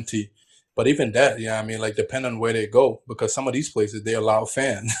still empty. But even that, depending on where they go, because some of these places, they allow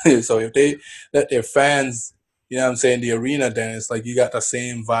fans. So if they let their fans, the arena, then it's like you got the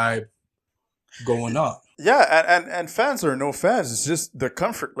same vibe going on. Yeah, and fans are no fans. It's just the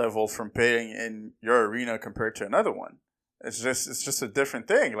comfort level from playing in your arena compared to another one. It's just a different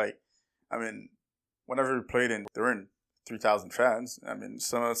thing. Whenever we played there were 3,000 fans.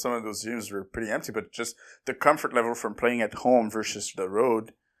 Some of those gyms were pretty empty, but just the comfort level from playing at home versus the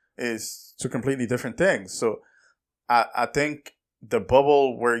road is 2 completely different things. So I think the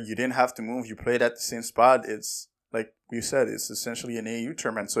bubble where you didn't have to move, you played at the same spot, it's like you said, it's essentially an AAU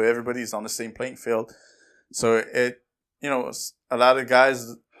tournament. So everybody's on the same playing field. So a lot of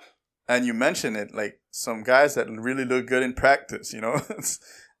guys, and you mentioned it, like some guys that really look good in practice,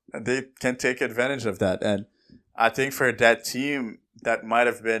 they can take advantage of that. And I think for that team, that might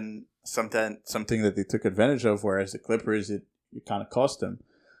have been something that they took advantage of, whereas the Clippers, it kind of cost them.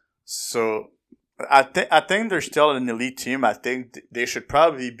 So I think they're still an elite team. I think they should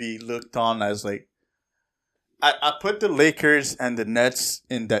probably be looked on as like, I put the Lakers and the Nets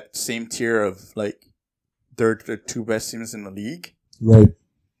in that same tier of like they're the 2 best teams in the league. Right.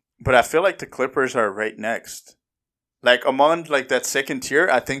 But I feel like the Clippers are right next. Like among like that second tier,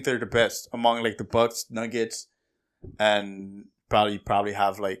 I think they're the best among like the Bucks, Nuggets, and probably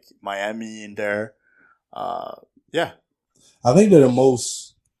have like Miami in there. Yeah. I think they're the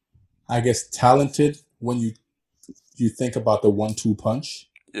most, I guess, talented when you think about the 1-2 punch.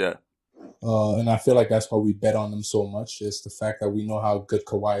 Yeah. And I feel like that's why we bet on them so much. Is the fact that we know how good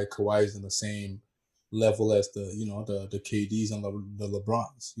Kawhi is in the same level as the KDs and the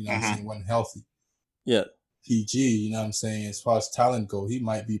LeBrons. I'm saying, when healthy. Yeah. PG, as far as talent go, he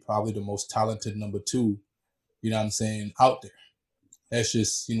might be probably the most talented number 2, out there. That's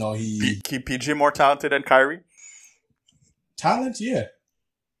just, keep PG more talented than Kyrie? Talent, yeah.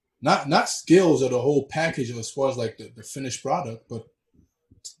 Not skills or the whole package as far as like the finished product, but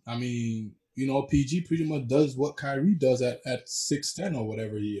PG pretty much does what Kyrie does at 6'10" or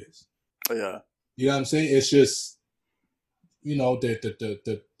whatever he is. Yeah. You know what I'm saying? It's just you know,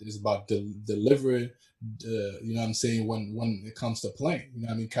 it's about delivery. You know what I'm saying, when it comes to playing. You know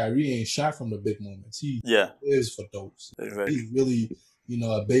what I mean? Kyrie ain't shy from the big moments. He lives for those. Exactly. He's really, you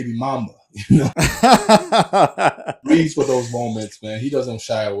know, a baby mama. You know, breathes for those moments, man. He doesn't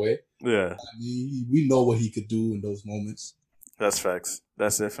shy away. Yeah. I mean, we know what he could do in those moments. That's facts.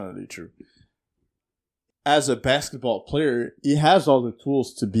 That's definitely true. As a basketball player, he has all the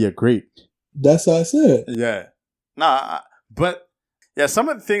tools to be a great. That's what I said. Yeah. But yeah, some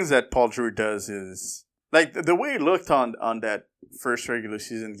of the things that Paul George does is like the way he looked on that first regular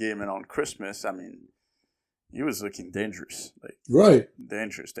season game and on Christmas. I mean, he was looking dangerous, like right,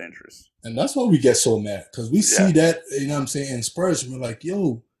 dangerous. And that's why we get so mad, because we see that, you know what I'm saying, in Spurs. We're like,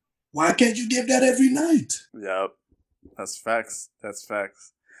 yo, why can't you give that every night? Yep, that's facts.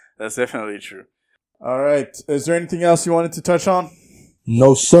 That's definitely true. All right, is there anything else you wanted to touch on?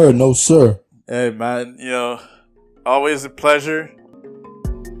 No, sir. Hey, man, you know, always a pleasure.